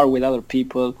connect more with other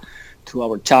people, to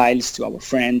our childs, to our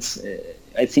friends.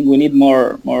 I think we need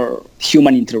more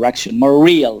human interaction, more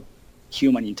real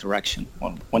human interaction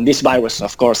when this virus,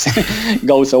 of course,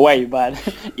 goes away. But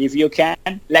if you can,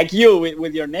 like you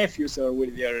with your nephews or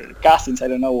with your cousins, I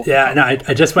don't know. Yeah, no,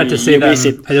 I just went to see them.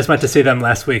 I just went to see them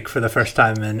last week for the first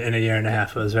time in a year and a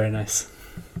half. It was very nice.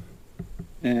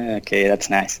 Okay, that's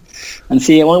nice. And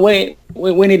see,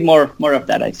 we need more of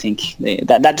that. I think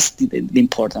that's the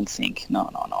important thing.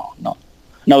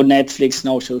 No Netflix,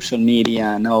 no social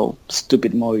media, no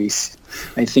stupid movies.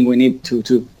 I think we need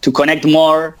to connect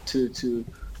more, to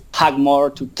hug more,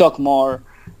 to talk more.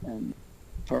 And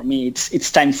for me,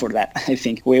 it's time for that. I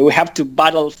think we have to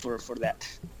battle for that.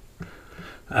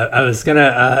 I was going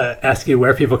to ask you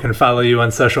where people can follow you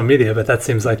on social media, but that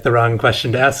seems like the wrong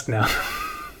question to ask now.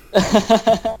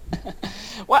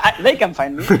 Well, they can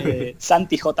find me,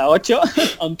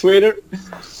 SantiJ8 on Twitter.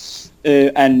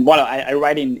 And well, I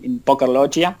write in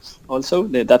Pokerlogia also.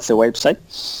 That's the website.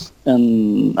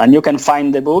 And you can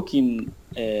find the book in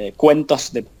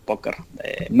Cuentos de Poker.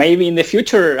 Maybe in the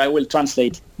future I will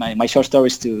translate my short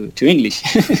stories to English.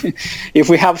 If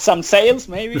we have some sales,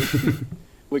 maybe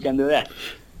we can do that.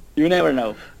 You never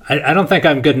know. I don't think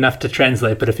I'm good enough to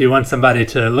translate, but if you want somebody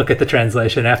to look at the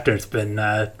translation after it's been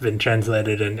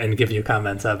translated and give you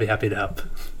comments, I'll be happy to help.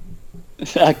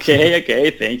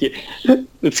 Okay, thank you.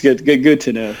 That's good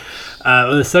to know.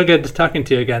 Well, it's so good talking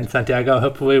to you again, Santiago.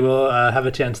 Hopefully we'll have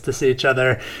a chance to see each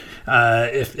other,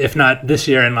 if not this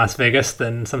year in Las Vegas,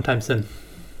 then sometime soon.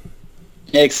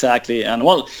 Exactly. And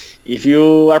well, if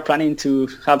you are planning to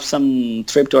have some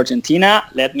trip to Argentina,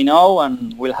 let me know,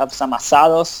 and we'll have some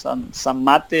asados and some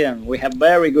mate, and we have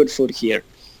very good food here.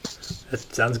 That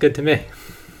sounds good to me.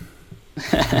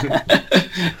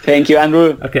 Thank you,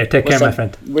 Andrew. Okay, take care, my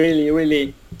friend. Really,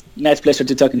 really nice pleasure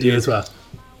to talking to you. You as well.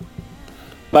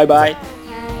 Bye-bye.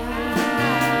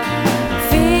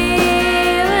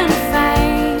 Feeling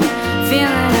faint,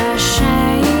 feeling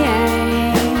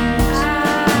ashamed,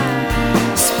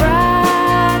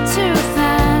 spread too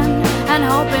thin and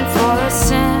hoping for a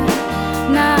sin,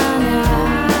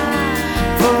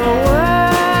 for a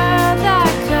word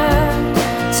that could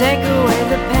take away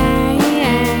the pain.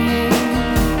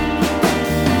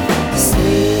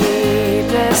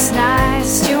 Sleepless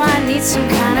nights, do I need some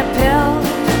kind of pill?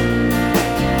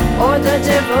 Or the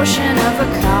devotion of a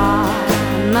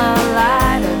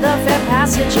Carmelite, or the fair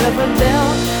passage of a bill,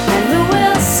 and who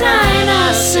will sign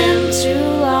us into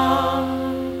law?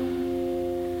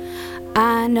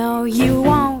 I know you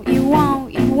won't.